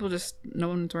love people just no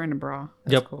one's wearing a bra.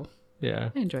 That's cool. Yeah,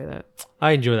 I enjoy that.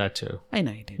 I enjoy that too. I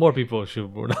know you do. More people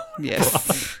should wear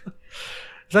yes.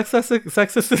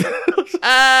 Sexist.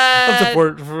 I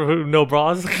support for no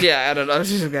bras. Yeah, I don't know. I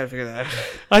just gotta figure that out.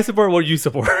 I support what you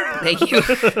support. Thank you.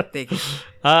 Thank you.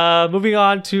 Moving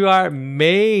on to our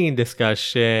main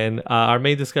discussion. Our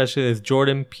main discussion is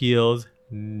Jordan Peele's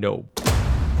Nope.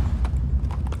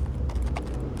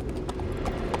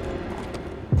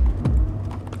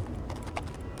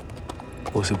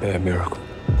 What's a bad miracle?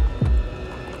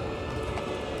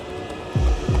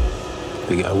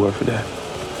 They got a word for that?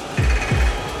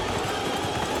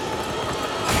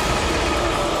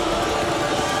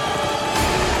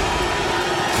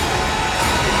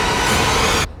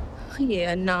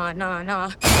 Yeah, nah.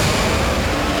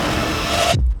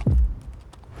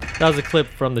 That was a clip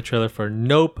from the trailer for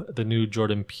Nope, the new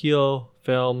Jordan Peele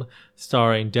film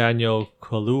starring Daniel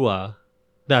Kaluuya.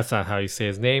 That's not how you say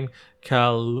his name.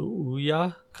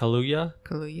 Kaluuya. Kaluuya.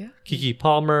 Kiki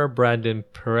Palmer, Brandon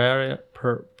Perea,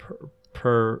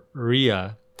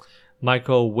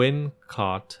 Michael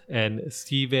Wincott, and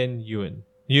Stephen Yun.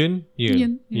 And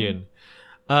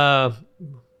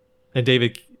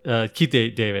Keith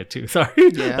David too. Sorry,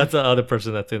 that's the other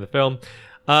person that's in the film.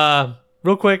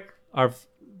 Real quick, our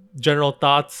general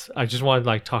thoughts. I just want to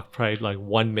like talk probably like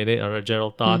 1 minute on our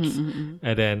general thoughts, and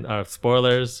then our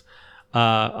spoilers.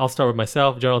 I'll start with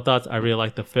myself. General thoughts. I really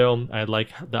like the film. I like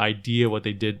the idea what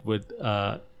they did with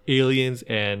aliens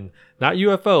and not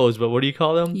UFOs, but what do you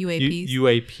call them? UAPs.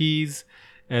 UAPs,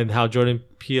 and how Jordan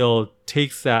Peele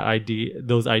takes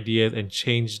those ideas and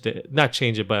not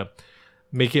change it, but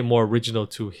make it more original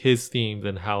to his themes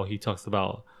and how he talks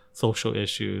about social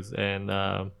issues and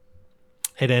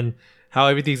then how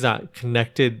everything's not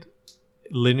connected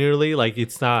linearly. Like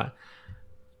it's not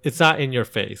in your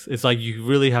face. It's like you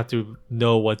really have to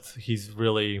know what he's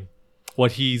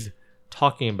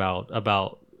talking about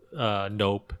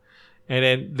Nope. And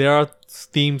then there are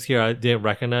themes here I didn't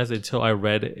recognize until I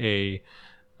read a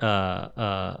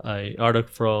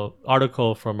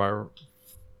article from our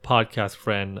podcast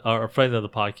friend, our friend of the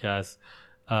podcast,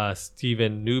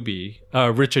 Richard Newby.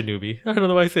 I don't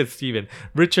know why I said Steven.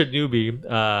 Richard Newby.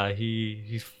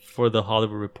 He's for the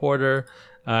Hollywood Reporter.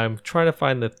 I'm trying to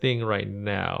find the thing right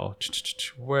now.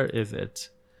 Where is it?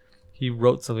 He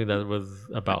wrote something that was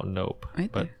about Nope.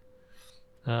 Right there.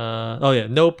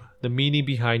 Nope. The meaning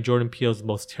behind Jordan Peele's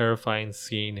most terrifying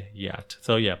scene yet.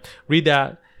 So yeah, read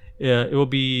that. It will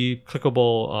be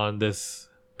clickable on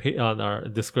our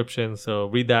description. So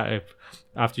read that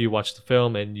after you watch the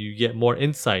film, and you get more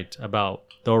insight about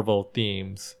the overall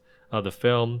themes of the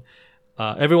film.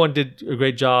 Everyone did a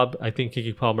great job. I think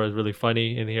Kiki Palmer is really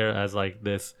funny in here as like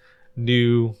this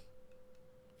new,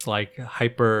 like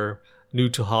hyper new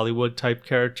to Hollywood type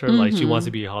character. Like she wants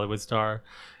to be a Hollywood star,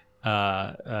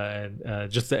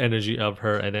 and just the energy of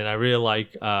her. And then I really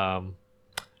like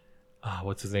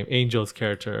what's his name? Angel's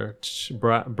character,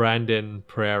 Brandon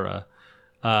Perea.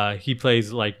 He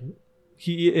plays like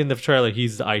in the trailer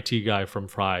he's the IT guy from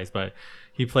Fries, but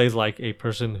he plays like a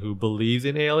person who believes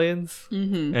in aliens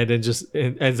and then just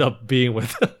ends up being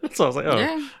with them. So I was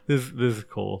like, this is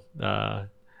cool.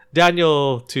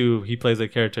 Daniel too, he plays a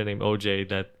character named OJ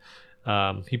that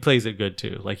he plays it good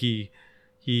too. Like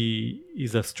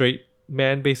he's a straight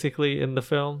man basically in the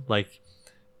film. Like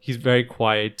he's very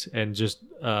quiet and just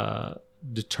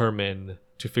determined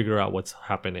to figure out what's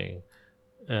happening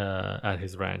at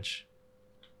his ranch.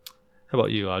 How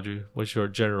about you, Audrey? What's your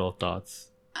general thoughts?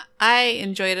 I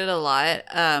enjoyed it a lot.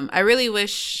 I really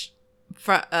wish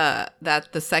that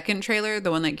the second trailer, the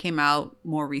one that came out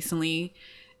more recently,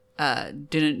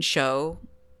 didn't show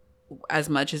as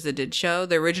much as it did show.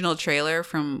 The original trailer,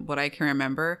 from what I can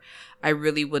remember, I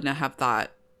really wouldn't have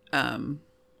thought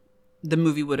the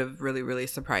movie would have really, really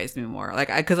surprised me more.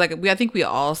 I think we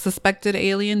all suspected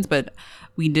aliens, but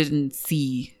we didn't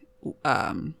see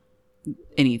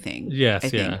anything. Yes, I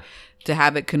think. To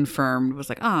have it confirmed was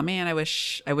like, oh man, I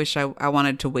wish I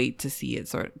wanted to wait to see it,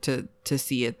 to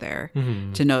see it there,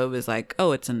 to know it was like,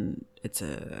 oh, it's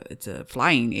a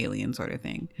flying alien sort of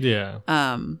thing. Yeah.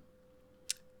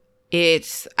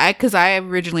 Because I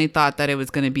originally thought that it was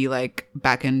going to be like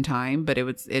back in time, but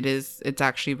it's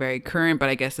actually very current. But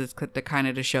I guess it's to kind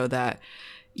of to show that,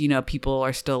 you know, people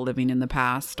are still living in the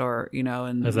past, or, you know,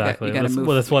 and exactly. you gotta move.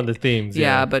 Well, that's one of the themes.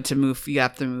 Yeah, but to move, you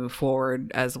have to move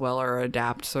forward as well, or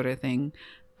adapt, sort of thing.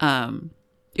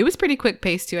 It was pretty quick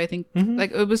pace too. I think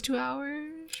like it was 2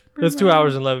 hours. It was 2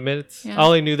 hours and 11 minutes. Yeah. I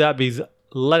only knew that because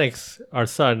Lennox, our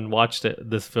son, watched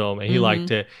this film and he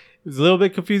liked it. It was a little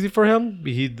bit confusing for him.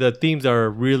 The themes are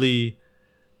really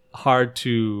hard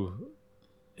to.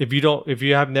 If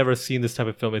you have never seen this type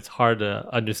of film, it's hard to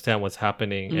understand what's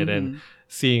happening, and then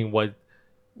seeing what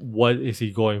is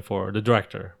he going for, the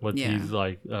director, what he's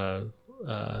like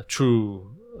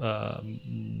true what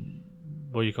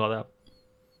do you call that,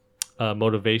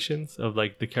 motivations of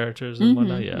like the characters and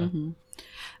whatnot.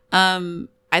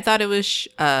 I thought it was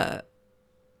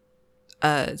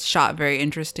shot very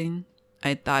interesting.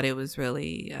 I thought it was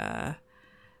really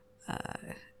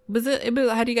was it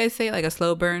how do you guys say it? Like a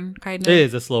slow burn kind of? It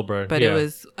is a slow burn, but it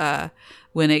was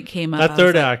when it came up. That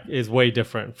third act is way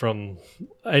different from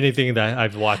anything that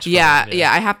I've watched. Yeah.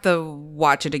 I have to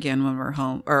watch it again when we're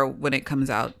home, or when it comes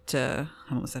out to,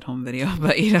 I almost said home video,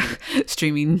 but you know,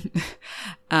 streaming.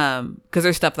 Because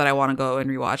there's stuff that I want to go and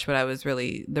rewatch, but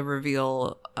the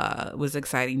reveal was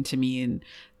exciting to me, and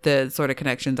the sort of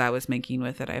connections I was making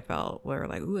with it, I felt were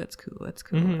like, ooh, that's cool.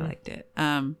 I liked it.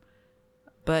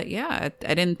 But yeah,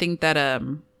 I didn't think that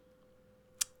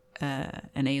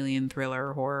an alien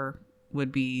thriller horror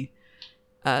would be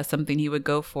something he would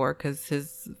go for, because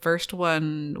his first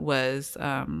one was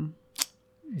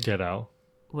Get Out.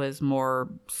 was more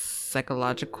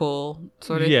psychological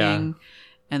sort of thing,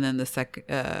 and then the second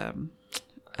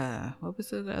what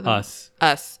was it? The other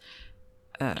Us.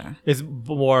 It's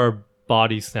more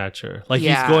body snatcher. Like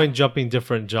he's jumping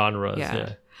different genres.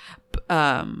 Yeah.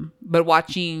 But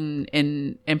watching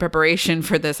in preparation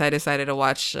for this, I decided to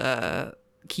watch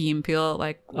Key and Peele.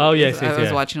 Like, I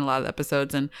was watching a lot of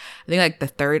episodes, and I think like the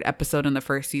third episode in the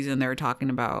first season, they were talking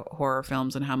about horror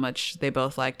films and how much they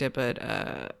both liked it.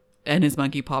 But and his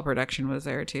Monkey Paw production was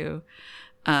there too,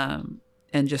 and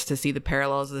just to see the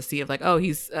parallels, to see of like, oh,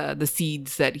 he's the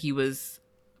seeds that he was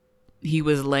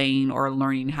laying or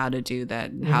learning how to do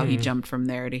that, how he jumped from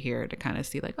there to here, to kind of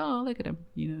see like, oh, look at him,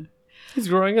 he's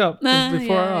growing up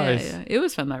before our eyes. Yeah. It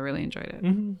was fun. I really enjoyed it.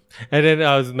 And then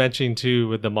I was mentioning too,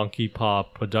 with the Monkey Paw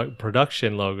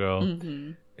production logo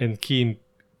in Key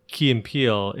and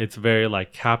Peele, it's very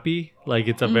like happy, like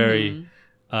it's a very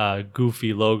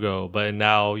goofy logo. But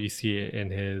now you see it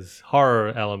in his horror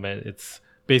element, it's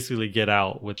basically Get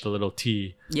Out with the little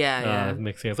T.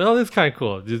 Mixing. It's like, oh, that's kind of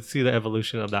cool. Did you see the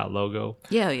evolution of that logo?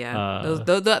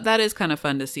 That is kind of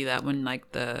fun to see that when like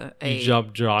you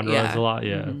jump genres a lot.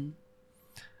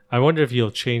 I wonder if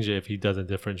he'll change it if he does a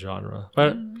different genre.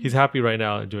 But he's happy right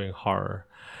now doing horror.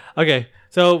 Okay,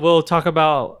 so we'll talk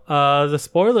about the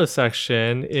spoiler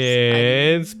section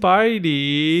in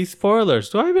Spidey spoilers.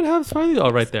 Do I even have Spidey?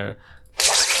 Oh, right there.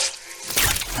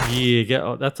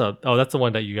 Yeah, that's the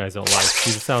one that you guys don't like.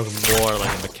 He sounds more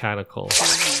like a mechanical.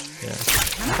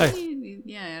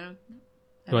 I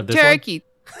don't. Turkey.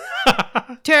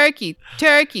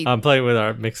 Turkey. I'm playing with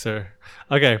our mixer.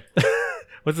 Okay.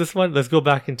 What's this one? Let's go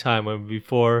back in time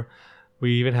before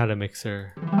we even had a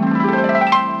mixer.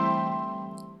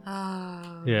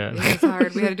 It was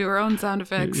hard. We had to do our own sound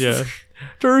effects.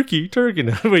 Turkey.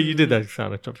 Wait, you did that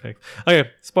sound effect. Okay,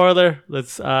 spoiler.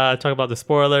 Let's talk about the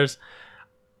spoilers.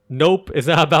 Nope, it's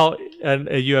not about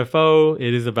a UFO.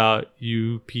 It is about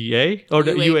UPA or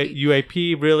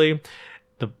UAP. Really,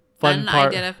 the fun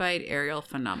unidentified aerial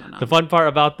phenomenon. The fun part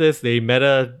about this, they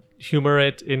meta humor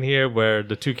it in here, where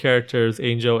the two characters,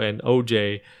 Angel and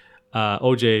OJ,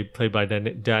 OJ played by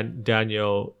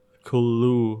Daniel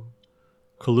Kaluuya.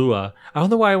 I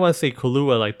don't know why I want to say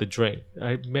Kahlua like the drink.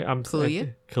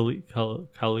 Kaluuya.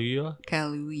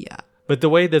 Kaluuya. But the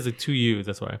way there's two U's,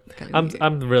 that's why.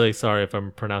 I'm really sorry if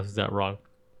I'm pronouncing that wrong.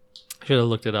 Should have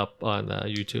looked it up on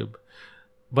YouTube.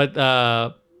 But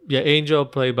Angel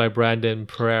played by Brandon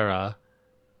Pereira.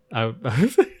 I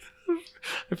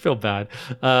feel bad.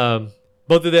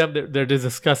 Both of them, they're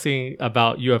discussing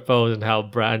about UFOs and how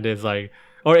Brandon's like,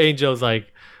 or Angel's like,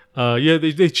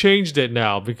 they changed it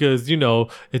now because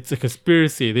it's a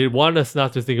conspiracy. They want us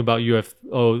not to think about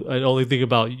UFO and only think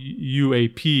about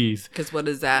UAPs. Because what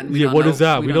is that? What is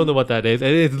that? We don't know what that is,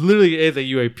 and it literally is a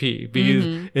UAP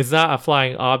because it's not a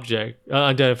flying object,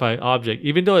 unidentified object.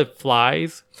 Even though it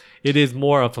flies, it is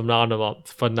more a phenomenon.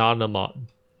 Phenomenon.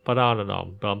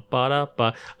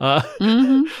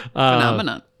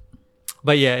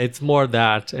 But yeah, it's more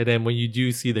that, and then when you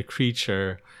do see the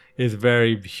creature, is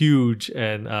very huge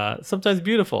and sometimes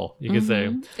beautiful, you could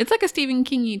say. It's like a Stephen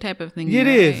King-y type of thing. It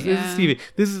is. Yeah. It's Stephen.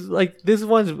 This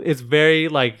one is very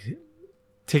like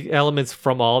take elements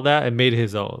from all that and made it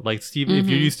his own. Like Stephen, if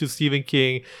you're used to Stephen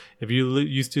King, if you're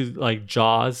used to like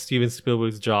Jaws, Steven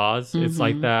Spielberg's Jaws, it's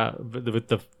like that with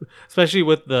the, especially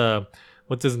with the,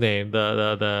 what's his name,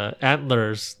 the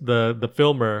Antlers, the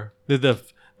filmer, the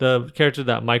character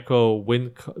that Michael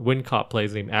Wincott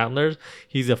plays, named Antlers.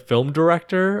 He's a film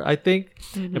director, I think,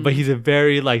 but he's a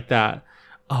very like that.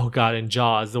 Oh God, in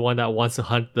Jaws, the one that wants to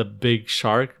hunt the big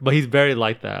shark, but he's very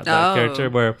like that character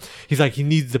where he's like he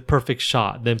needs the perfect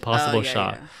shot, the impossible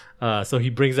shot. Yeah. So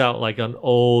he brings out like an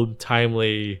old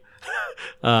timely.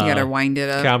 You gotta wind it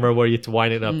up. Camera where you have to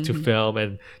wind it up to film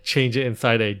and change it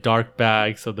inside a dark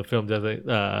bag so the film doesn't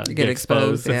get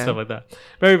exposed and stuff like that.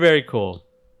 Very, very cool.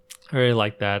 I really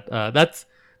like that. That's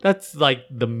like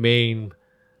the main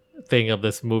thing of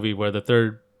this movie, where the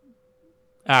third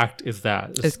act is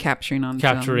capturing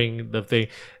the thing,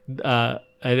 and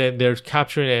then they're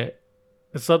capturing it.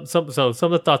 Some of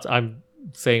the thoughts I'm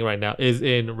saying right now is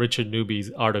in Richard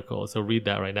Newby's article, so read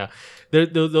that right now.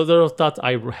 Those are thoughts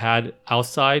I had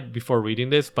outside before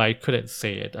reading this, but I couldn't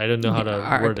say it. I don't know how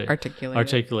to word it,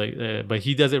 articulate it. But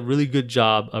he does a really good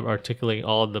job of articulating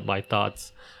all of my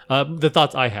thoughts. The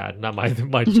thoughts I had, not my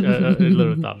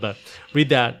little thought. But read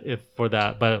that for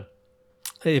that. But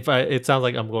it sounds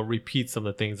like I'm going to repeat some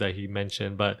of the things that he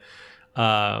mentioned. But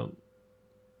yeah,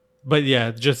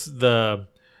 just the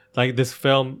like this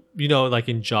film, you know, like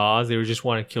in Jaws, they were just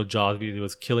wanting to kill Jaws because it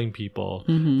was killing people.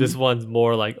 This one's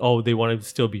more like, oh, they want to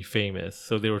still be famous,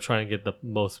 so they were trying to get the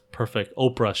most perfect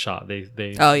Oprah shot. They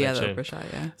Oh yeah, the mentioned. Oprah shot.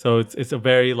 Yeah. So it's a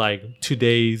very like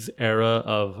today's era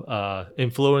of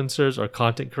influencers or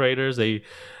content creators. They,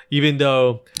 even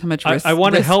though How much I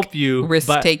want to help you, risk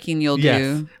but taking you'll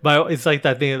do. but it's like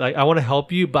that thing, like I want to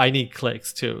help you, but I need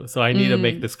clicks too, so I need to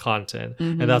make this content,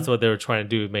 and that's what they were trying to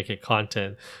do, make it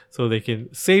content so they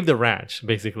can save the ranch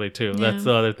basically too. That's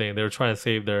the other thing, they were trying to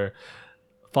save their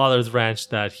father's ranch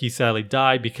that he sadly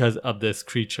died because of this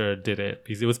creature did it,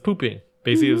 because it was pooping,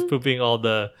 basically it was pooping all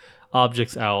the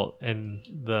objects out, and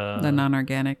the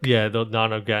non-organic. the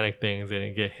non-organic things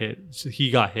didn't get hit. So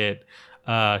he got hit.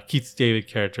 Keith David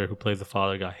character who plays the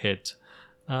father got hit.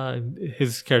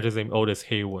 His character's name Otis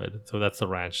Haywood, so that's the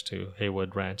ranch too,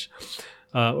 Haywood Ranch,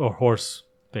 or horse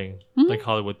thing, like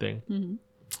Hollywood thing.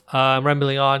 I'm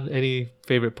rambling on. Any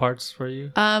favorite parts for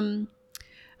you?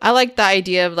 I like the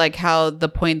idea of like how the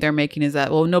point they're making is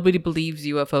that, well, nobody believes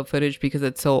UFO footage because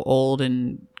it's so old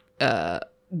and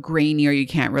grainy, or you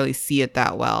can't really see it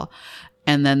that well.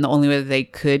 And then the only way that they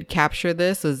could capture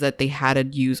this is that they had to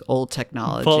use old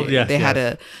technology. They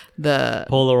had the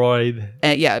Polaroid.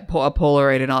 A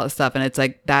Polaroid and all that stuff. And it's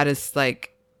like, that is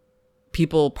like,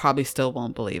 people probably still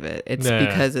won't believe it. It's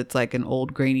because it's like an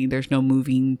old grainy, there's no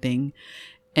moving thing.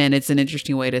 And it's an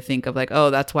interesting way to think of like, oh,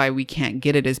 that's why we can't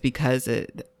get it, is because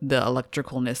the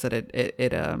electricalness that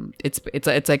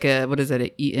it's like a, what is it,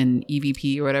 an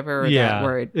EVP or whatever, or that,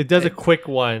 where it does a quick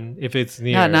one if it's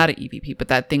near. Not an EVP, but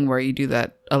that thing where you do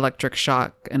that electric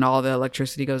shock and all the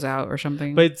electricity goes out or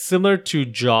something. But it's similar to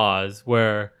Jaws,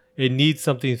 where it needs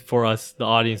something for us, the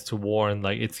audience, to warn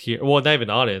like it's here. Well, not even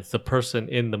audience, the person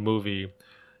in the movie,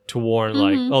 to warn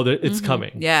like, oh, it's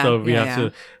coming. Yeah. So we have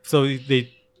to. So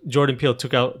Jordan Peele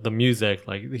took out the music,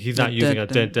 like he's not using a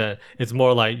dun. It's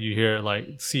more like you hear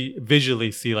like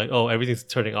visually see like, oh, everything's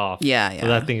turning off. Yeah. So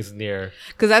that thing's near.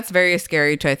 Because that's very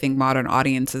scary to, I think, modern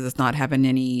audiences, is not having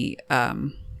any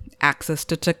access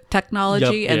to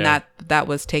technology, and that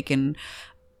was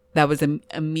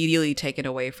immediately taken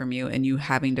away from you, and you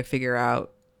having to figure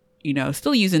out, you know,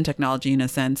 still using technology in a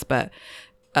sense, but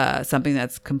something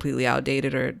that's completely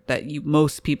outdated, or that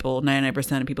most people,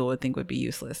 99% of people would think would be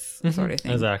useless, sort of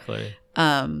thing. Exactly.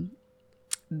 I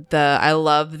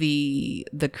love the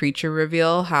creature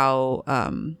reveal, how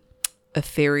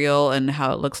ethereal and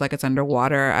how it looks like it's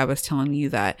underwater. I was telling you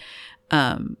that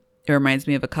it reminds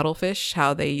me of a cuttlefish,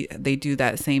 how they do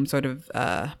that same sort of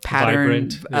pattern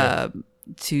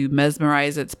to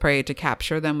mesmerize its prey, to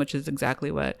capture them, which is exactly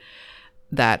what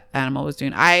that animal was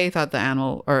doing. I thought the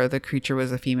animal or the creature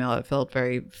was a female. It felt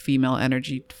very female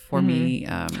energy for me.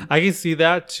 I can see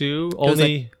that too.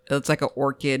 It's like an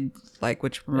orchid, like,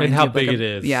 which and how big it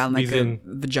is. Yeah, and like a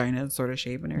vagina sort of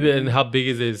shape and everything. And how big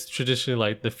it is. Traditionally,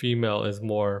 like the female is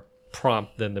more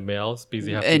prompt than the males, because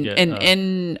you have to get.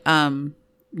 In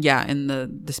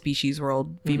the species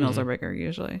world, females are bigger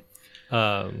usually.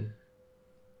 But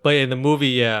in the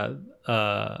movie,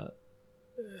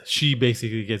 she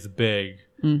basically gets big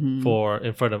in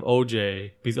front of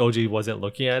OJ, because OJ wasn't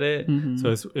looking at it,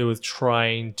 so it was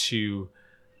trying to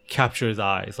capture his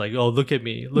eyes, like, oh, look at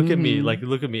me, look at me, like,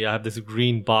 look at me, I have this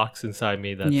green box inside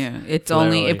me. That's it's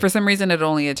only, for some reason it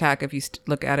only attack if you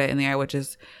look at it in the eye, which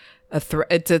is a threat.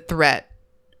 It's a threat.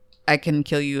 I can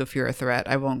kill you if you're a threat.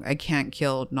 I can't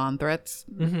kill non-threats.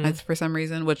 That's for some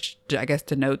reason, which I guess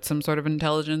denotes some sort of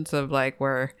intelligence of like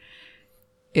where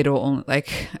it'll only,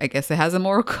 like, I guess it has a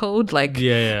moral code, like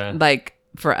like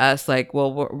for us, like,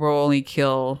 well, we'll only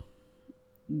kill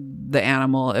the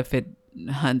animal if it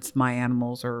hunts my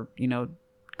animals, or, you know,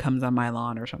 comes on my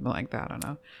lawn or something like that. I don't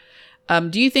know.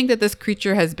 Do you think that this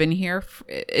creature has been here?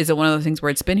 Is it one of those things where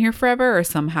it's been here forever, or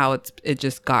somehow it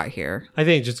just got here? I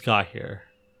think it just got here.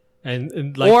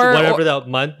 And like, whatever that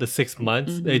month, the 6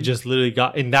 months, it just literally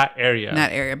got in that area.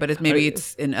 But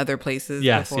it's in other places.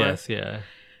 Yes,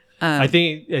 I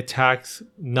think it attacks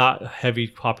not heavy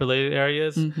populated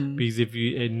areas, because if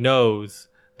it knows,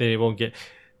 then it won't get.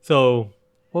 So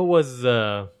what was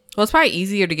well, it's probably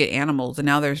easier to get animals, and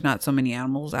now there's not so many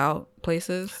animals out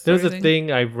places. There's a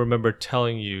thing I remember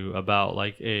telling you about,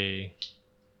 like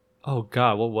oh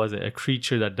god, what was it? A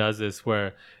creature that does this,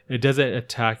 where it doesn't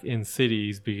attack in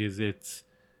cities because it's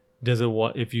doesn't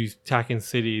want, if you attack in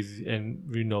cities and,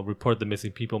 you know, report the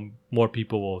missing people, more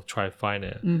people will try to find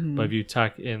it. But if you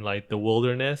attack in like the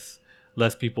wilderness,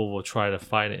 less people will try to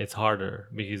find it. It's harder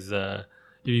because if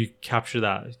you capture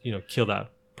that, you know, kill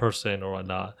that person or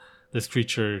whatnot, this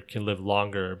creature can live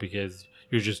longer because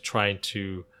you're just trying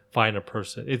to find a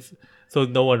person. It's so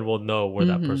no one will know where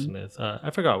that person is.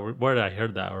 I forgot where did I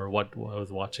heard that or what I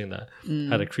was watching that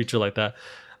had a creature like that.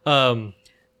 What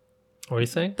were you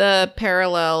saying? The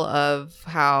parallel of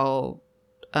how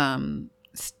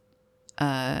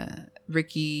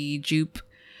Ricky Jupe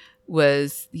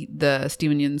was the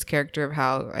Steven Yeun's character of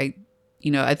how I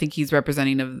think he's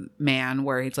representing of man,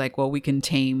 where he's like, well, we can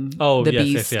tame the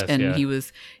beast, and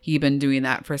he'd been doing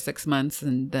that for 6 months,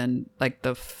 and then like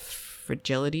the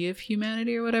fragility of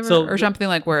humanity or whatever, or something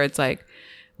like where it's like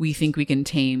we think we can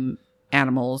tame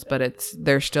animals, but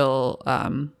they're still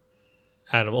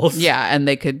animals, and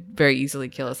they could very easily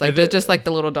kill us, like just like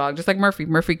the little dog, just like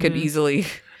Murphy could easily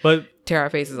tear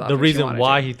our faces off. The reason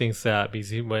why he thinks that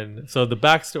because the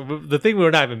backstory, the thing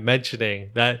we're not even mentioning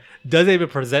that doesn't even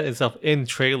present itself in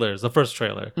trailers, the first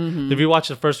trailer. If you watch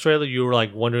the first trailer, you were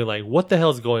like wondering like what the hell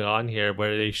is going on here,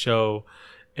 where they show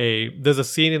there's a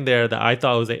scene in there that I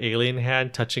thought was an alien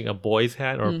hand touching a boy's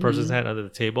hand or a person's hand under the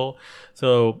table.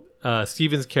 So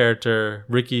Steven's character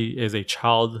Ricky is a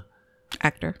child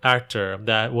actor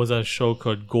that was on a show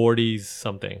called Gordy's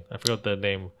something. I forgot the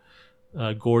name.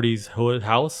 Gordy's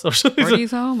house or something.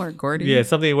 Gordy's home or Gordy? Yeah,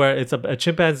 something where it's a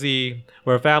chimpanzee,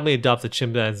 where a family adopts a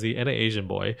chimpanzee and an Asian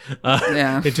boy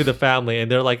into the family,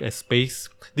 and they're like a space.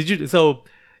 So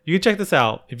you can check this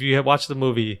out if you have watched the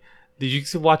movie. Did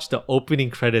you watch the opening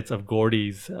credits of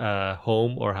Gordy's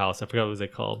home or house? I forgot what was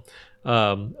it called.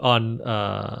 On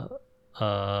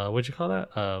what'd you call that?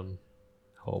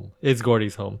 Home. It's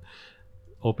Gordy's home.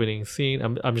 Opening scene.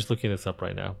 I'm just looking this up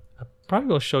right now. I'm probably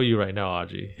gonna show you right now,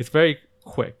 Audrey. It's very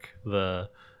quick. The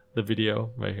video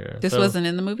right here. This wasn't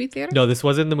in the movie theater? No, this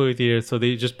wasn't in the movie theater. So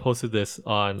they just posted this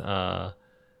on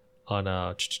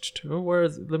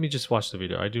let me just watch the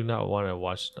video. I do not want to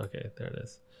watch. Okay, there it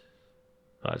is.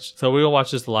 So we're gonna watch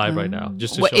this live right now.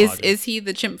 Just to show is he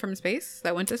the chimp from space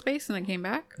that went to space and then came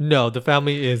back? No, the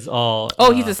family is all.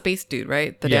 Oh, he's a space dude,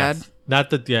 right? The dad. Not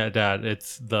the dad.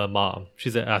 It's the mom.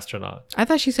 She's an astronaut. I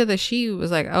thought she said that she was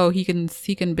like, oh, he can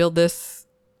build this.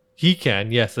 He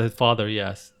can, yes. His father,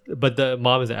 yes. But the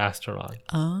mom is an astronaut.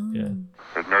 Oh. Yeah.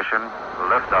 Ignition,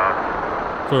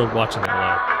 liftoff. We're watching it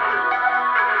live.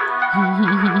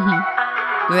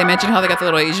 Did they mention how they got the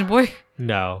little Asian boy?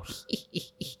 No.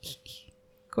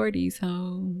 Gordy's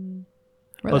home.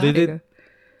 Oh, they did.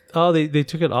 Oh, they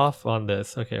took it off on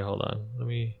this. Okay, hold on.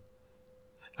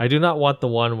 I do not want the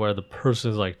one where the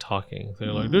person's like talking.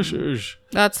 They're like, this is.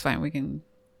 That's fine. We can.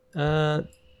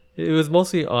 It was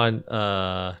mostly on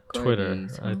Twitter,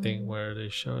 I think, where they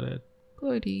showed it.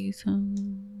 Gordy's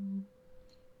home.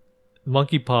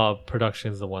 Monkey Paw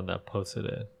Productions, the one that posted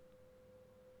it.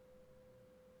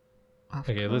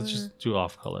 Okay, let's just do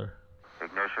off color.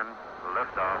 Ignition,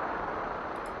 liftoff.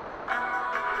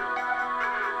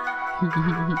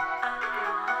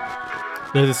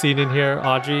 There's a scene in here,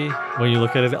 Audrey, when you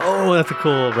look at it. Oh, that's a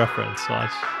cool reference.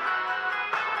 Watch.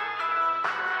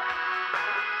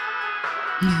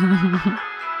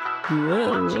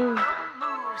 Whoa.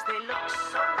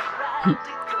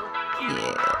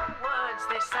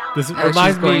 This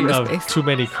reminds me of Too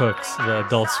Many Cooks, the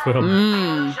Adult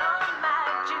Swim.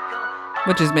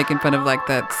 Which is making fun of like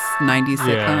that 90s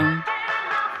sitcom.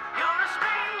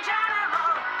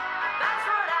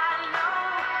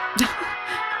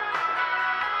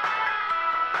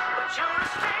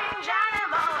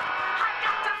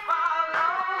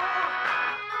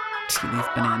 See these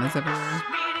bananas everywhere.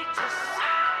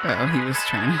 Oh, he was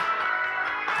trying to.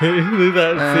 Look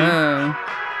at that scene.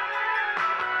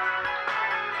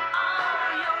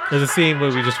 There's a scene where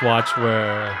we just watch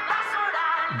where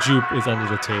Jupe is under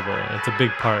the table. It's a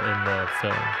big part in the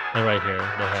film. And right here,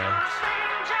 the hand.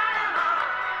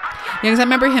 Yeah, because I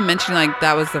remember him mentioning like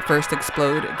that was the first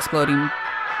exploding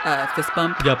fist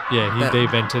bump. Yep, yeah, they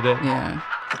invented it. Yeah.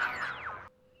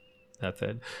 That's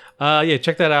it. Yeah,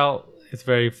 check that out. It's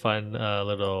very fun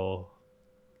little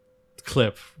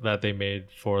clip that they made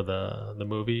for the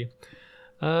movie.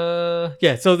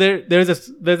 Yeah, so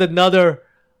there's another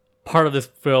part of this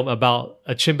film about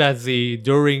a chimpanzee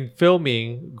during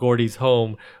filming Gordy's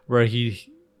home where you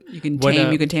can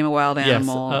tame a wild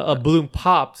animal. Yes, a balloon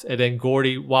pops, and then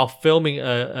Gordy, while filming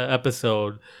a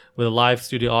episode with a live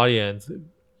studio audience,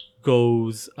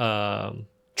 triggers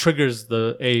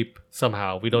the ape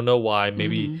somehow. We don't know why.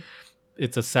 Maybe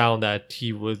it's a sound that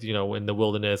he was, in the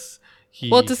wilderness.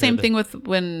 Well, it's the same thing with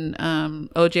when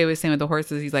OJ was saying with the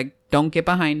horses. He's like, don't get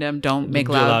behind them. Don't make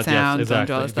loud sounds. Yes, exactly. Don't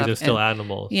do all this stuff. They're still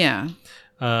animals. Yeah.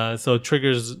 So it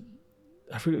triggers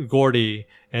Gordy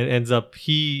and ends up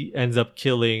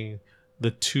killing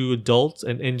the two adults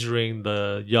and injuring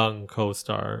the young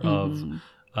co-star of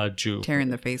Jupe. Tearing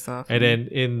the face off. And then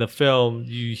in the film,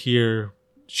 you hear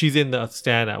she's in the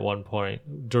stand at one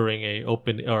point during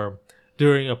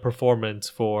during a performance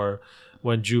for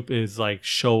when Jupe is like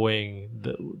showing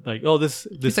this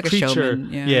He's like a creature,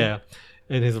 showman, yeah.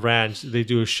 in his ranch. They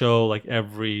do a show like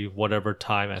every whatever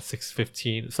time at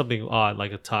 6:15, something odd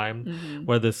like a time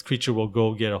where this creature will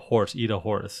go eat a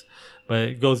horse. But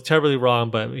it goes terribly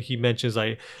wrong. But he mentions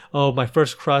like, oh, my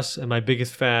first crush and my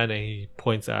biggest fan, and he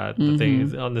points at the thing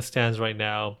is on the stands right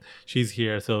now. She's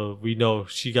here, so we know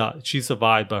she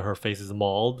survived, but her face is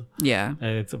mauled. Yeah,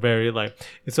 and it's very and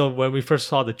so when we first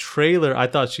saw the trailer, I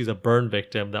thought she's a burn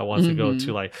victim that wants to go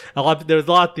to like there's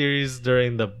a lot of theories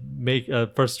during the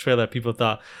first trailer that people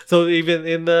thought. So even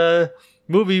in the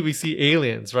movie, we see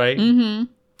aliens, right?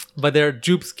 But they're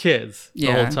Jupe's kids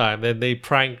the whole time, and they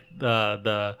prank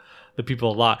the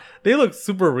people a lot. They look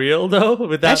super real though.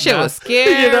 With that shit was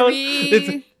scary. You know,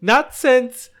 it's not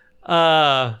since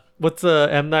what's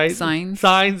M Night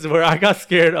Signs where I got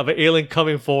scared of an alien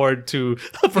coming forward to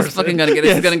a person. He's fucking gonna get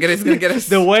us. He's gonna get us.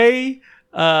 The way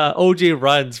OJ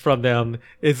runs from them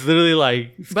is literally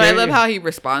like scary. But I love how he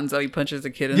responds. How he punches the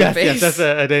kid in the face. Yes,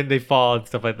 and then they fall and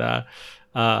stuff like that.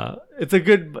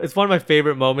 It's one of my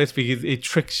favorite moments because it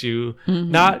tricks you,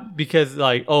 not because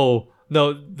like, oh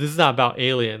no, this is not about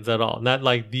aliens at all, not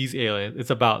like these aliens, it's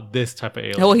about this type of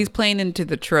alien. Well, he's playing into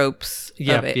the tropes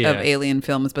of alien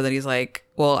films, but then he's like,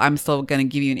 well, I'm still gonna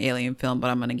give you an alien film, but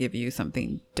I'm gonna give you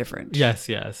something different. Yes,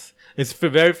 it's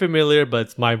very familiar, but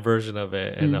it's my version of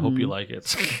it, and I hope you like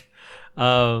it.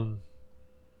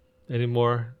 Any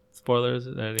more spoilers?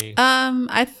 I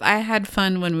had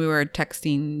fun when we were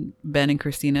texting Ben and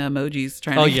Christina emojis,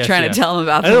 trying to tell them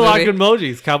about. I did a lot of good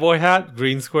emojis: cowboy hat,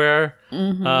 green square.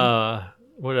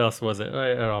 What else was it?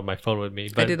 I don't have my phone with me.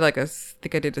 But I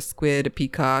think I did a squid, a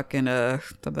peacock, and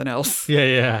something else.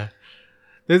 Yeah.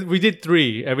 We did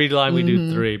 3. Every line we do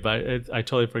 3, but I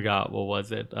totally forgot what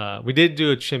was it. We did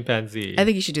do a chimpanzee. I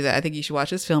think you should do that. I think you should watch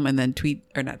this film and then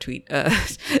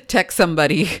text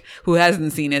somebody who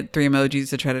hasn't seen it 3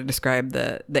 emojis to try to describe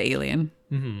the alien.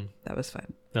 That was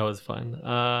fun.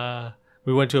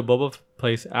 We went to a boba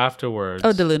place afterwards.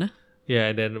 Oh, DeLuna. Yeah,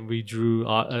 and then we drew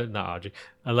not Audrey.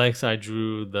 Alexa, I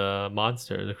drew the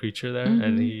monster, the creature there,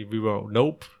 and we wrote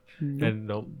nope. And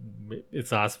no,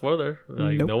 it's not a spoiler.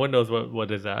 Like no one knows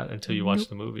what is that until you watch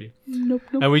the movie. Nope.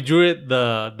 And we drew it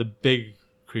the big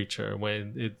creature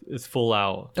when it's full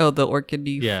out. Oh, the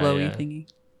orchid-y flowy thingy.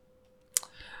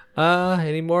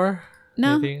 Any more?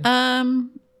 No. Anything? I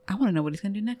want to know what he's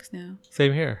gonna do next now.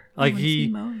 Same here. Like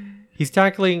he's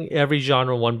tackling every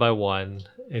genre one by one.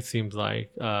 It seems like,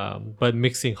 but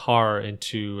mixing horror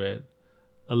into it,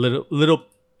 a little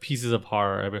pieces of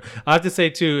horror. I have to say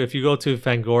too, if you go to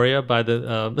Fangoria by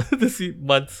the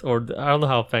months, or I don't know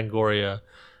how Fangoria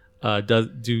have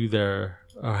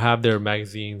their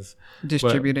magazines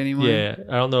distribute anymore. Yeah,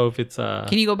 I don't know if it's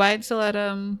Can you go buy it still at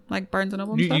like Barnes and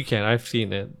Noble? You can. I've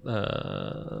seen it.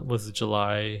 Was it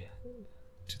July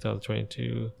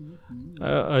 2022?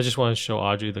 I just want to show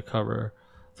Audrey the cover.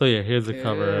 So yeah, here's the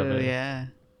cover of it. Yeah.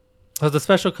 So the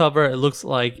special cover, it looks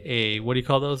like a, what do you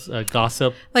call those? A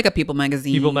gossip. Like a People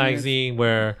magazine.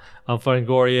 Where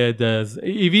Fangoria does,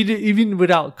 even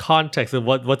without context of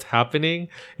what's happening,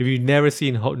 if you've never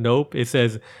seen Nope, it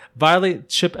says, violent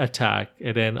chimp attack.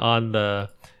 And then on the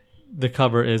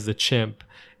cover is the chimp.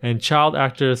 And child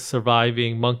actors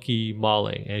surviving monkey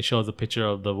mauling. And it shows a picture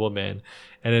of the woman.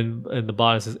 And then in the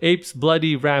bottom it says, apes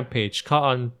bloody rampage caught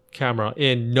on camera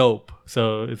in Nope.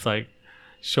 So it's like,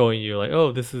 showing you like,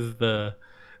 oh, this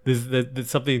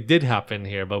something did happen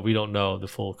here, but we don't know the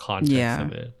full context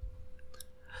of it.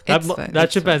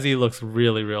 That chimpanzee looks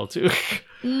really real too.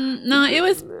 No, it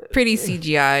was pretty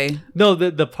CGI. No,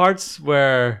 the parts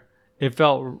where it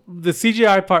felt, the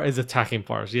CGI part is attacking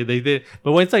parts. Yeah, they did,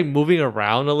 but when it's like moving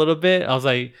around a little bit, I was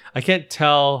like, I can't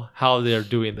tell how they're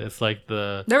doing this. Like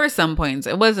there were some points.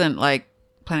 It wasn't like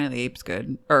Planet of the Apes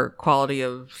good or quality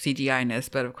of CGI-ness,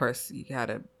 but of course you had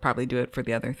to probably do it for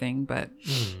the other thing. But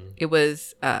it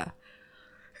was bless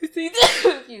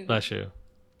you.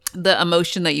 The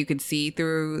emotion that you could see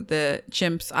through the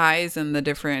chimp's eyes and the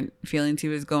different feelings he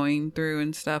was going through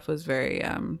and stuff was very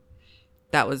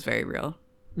that was very real.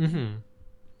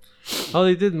 Oh,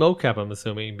 they did mocap, I'm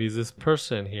assuming, because this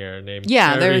person here named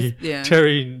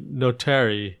Terry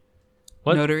Notary.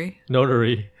 What? Notary.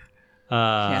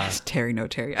 Yes, Terry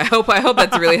Notary. I hope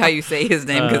that's really how you say his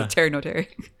name, because Terry Notary.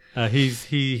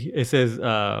 It says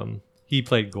he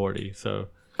played Gordy. So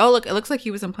look, it looks like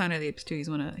he was in Planet of the Apes too.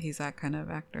 He's that kind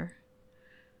of actor.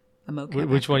 A mocap.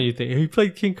 Which one you think? He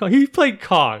played King Kong. He played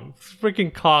Kong.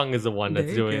 Freaking Kong is the one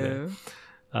that's doing it.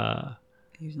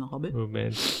 He was in The Hobbit.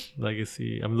 Movement,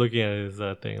 Legacy. I'm looking at his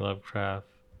thing, Lovecraft.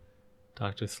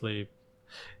 Doctor Sleep.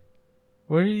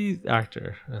 Where is he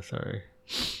actor? Sorry.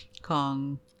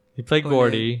 Kong. He played Gordy.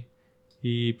 Gordy.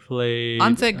 He played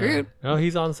On-set Groot. Oh,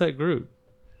 he's on set Groot.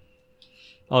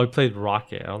 Oh, he played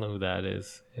Rocket. I don't know who that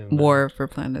is. War for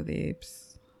Planet of the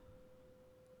Apes.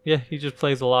 Yeah, he just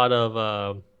plays a lot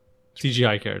of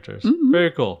CGI characters. Very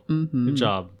cool. Good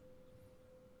job,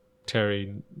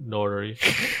 Terry Notary.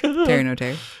 Terry no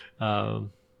Terry.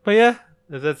 But yeah,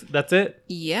 that's it.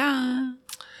 Yeah.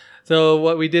 So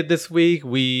what we did this week,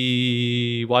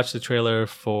 we watched the trailer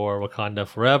for Wakanda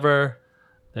Forever,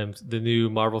 the new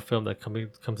Marvel film that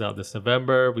comes out this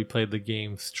November. We played the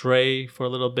game Stray for a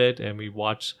little bit, and we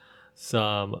watched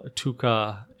some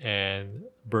Tuca and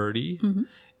Bertie.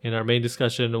 And our main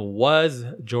discussion was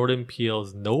Jordan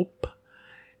Peele's Nope.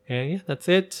 And yeah, that's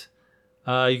it.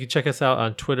 You can check us out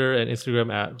on Twitter and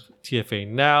Instagram at TFA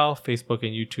Now, Facebook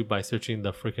and YouTube by searching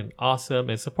The Freaking Awesome,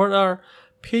 and support our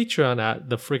Patreon at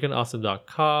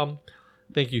thefreakingawesome.com.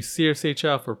 Thank you, Sears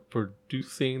HL, for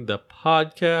producing the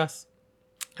podcast.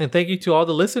 And thank you to all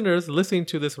the listeners listening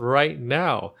to this right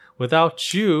now.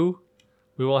 Without you,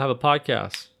 we won't have a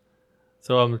podcast.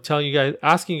 So I'm telling you guys,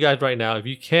 asking you guys right now, if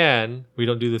you can, we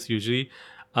don't do this usually,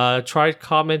 try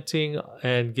commenting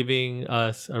and giving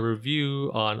us a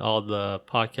review on all the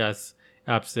podcast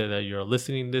apps that you're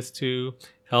listening this to.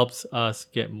 Helps us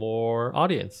get more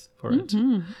audience for it.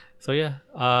 So yeah,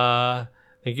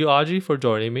 thank you, Audrey, for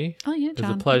joining me. Oh yeah, It was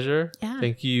John. a pleasure. Yeah.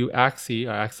 Thank you, Axie,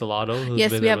 or Axolotl. Who's Yes,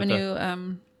 been we there have a with us.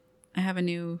 new. I have a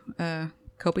new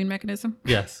coping mechanism.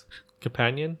 Yes,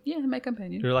 companion. Yeah, my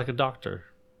companion. You're like a doctor.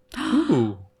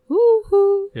 Ooh,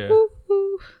 Woo-hoo, Yeah.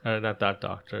 woo-hoo, not that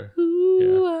doctor.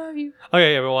 who are you?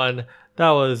 Okay, everyone.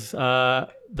 That was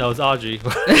Audrey.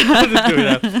 Just doing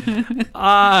that.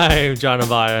 I'm John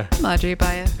Abaya, Audrey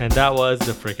Baya. and that was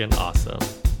The Freaking Awesome.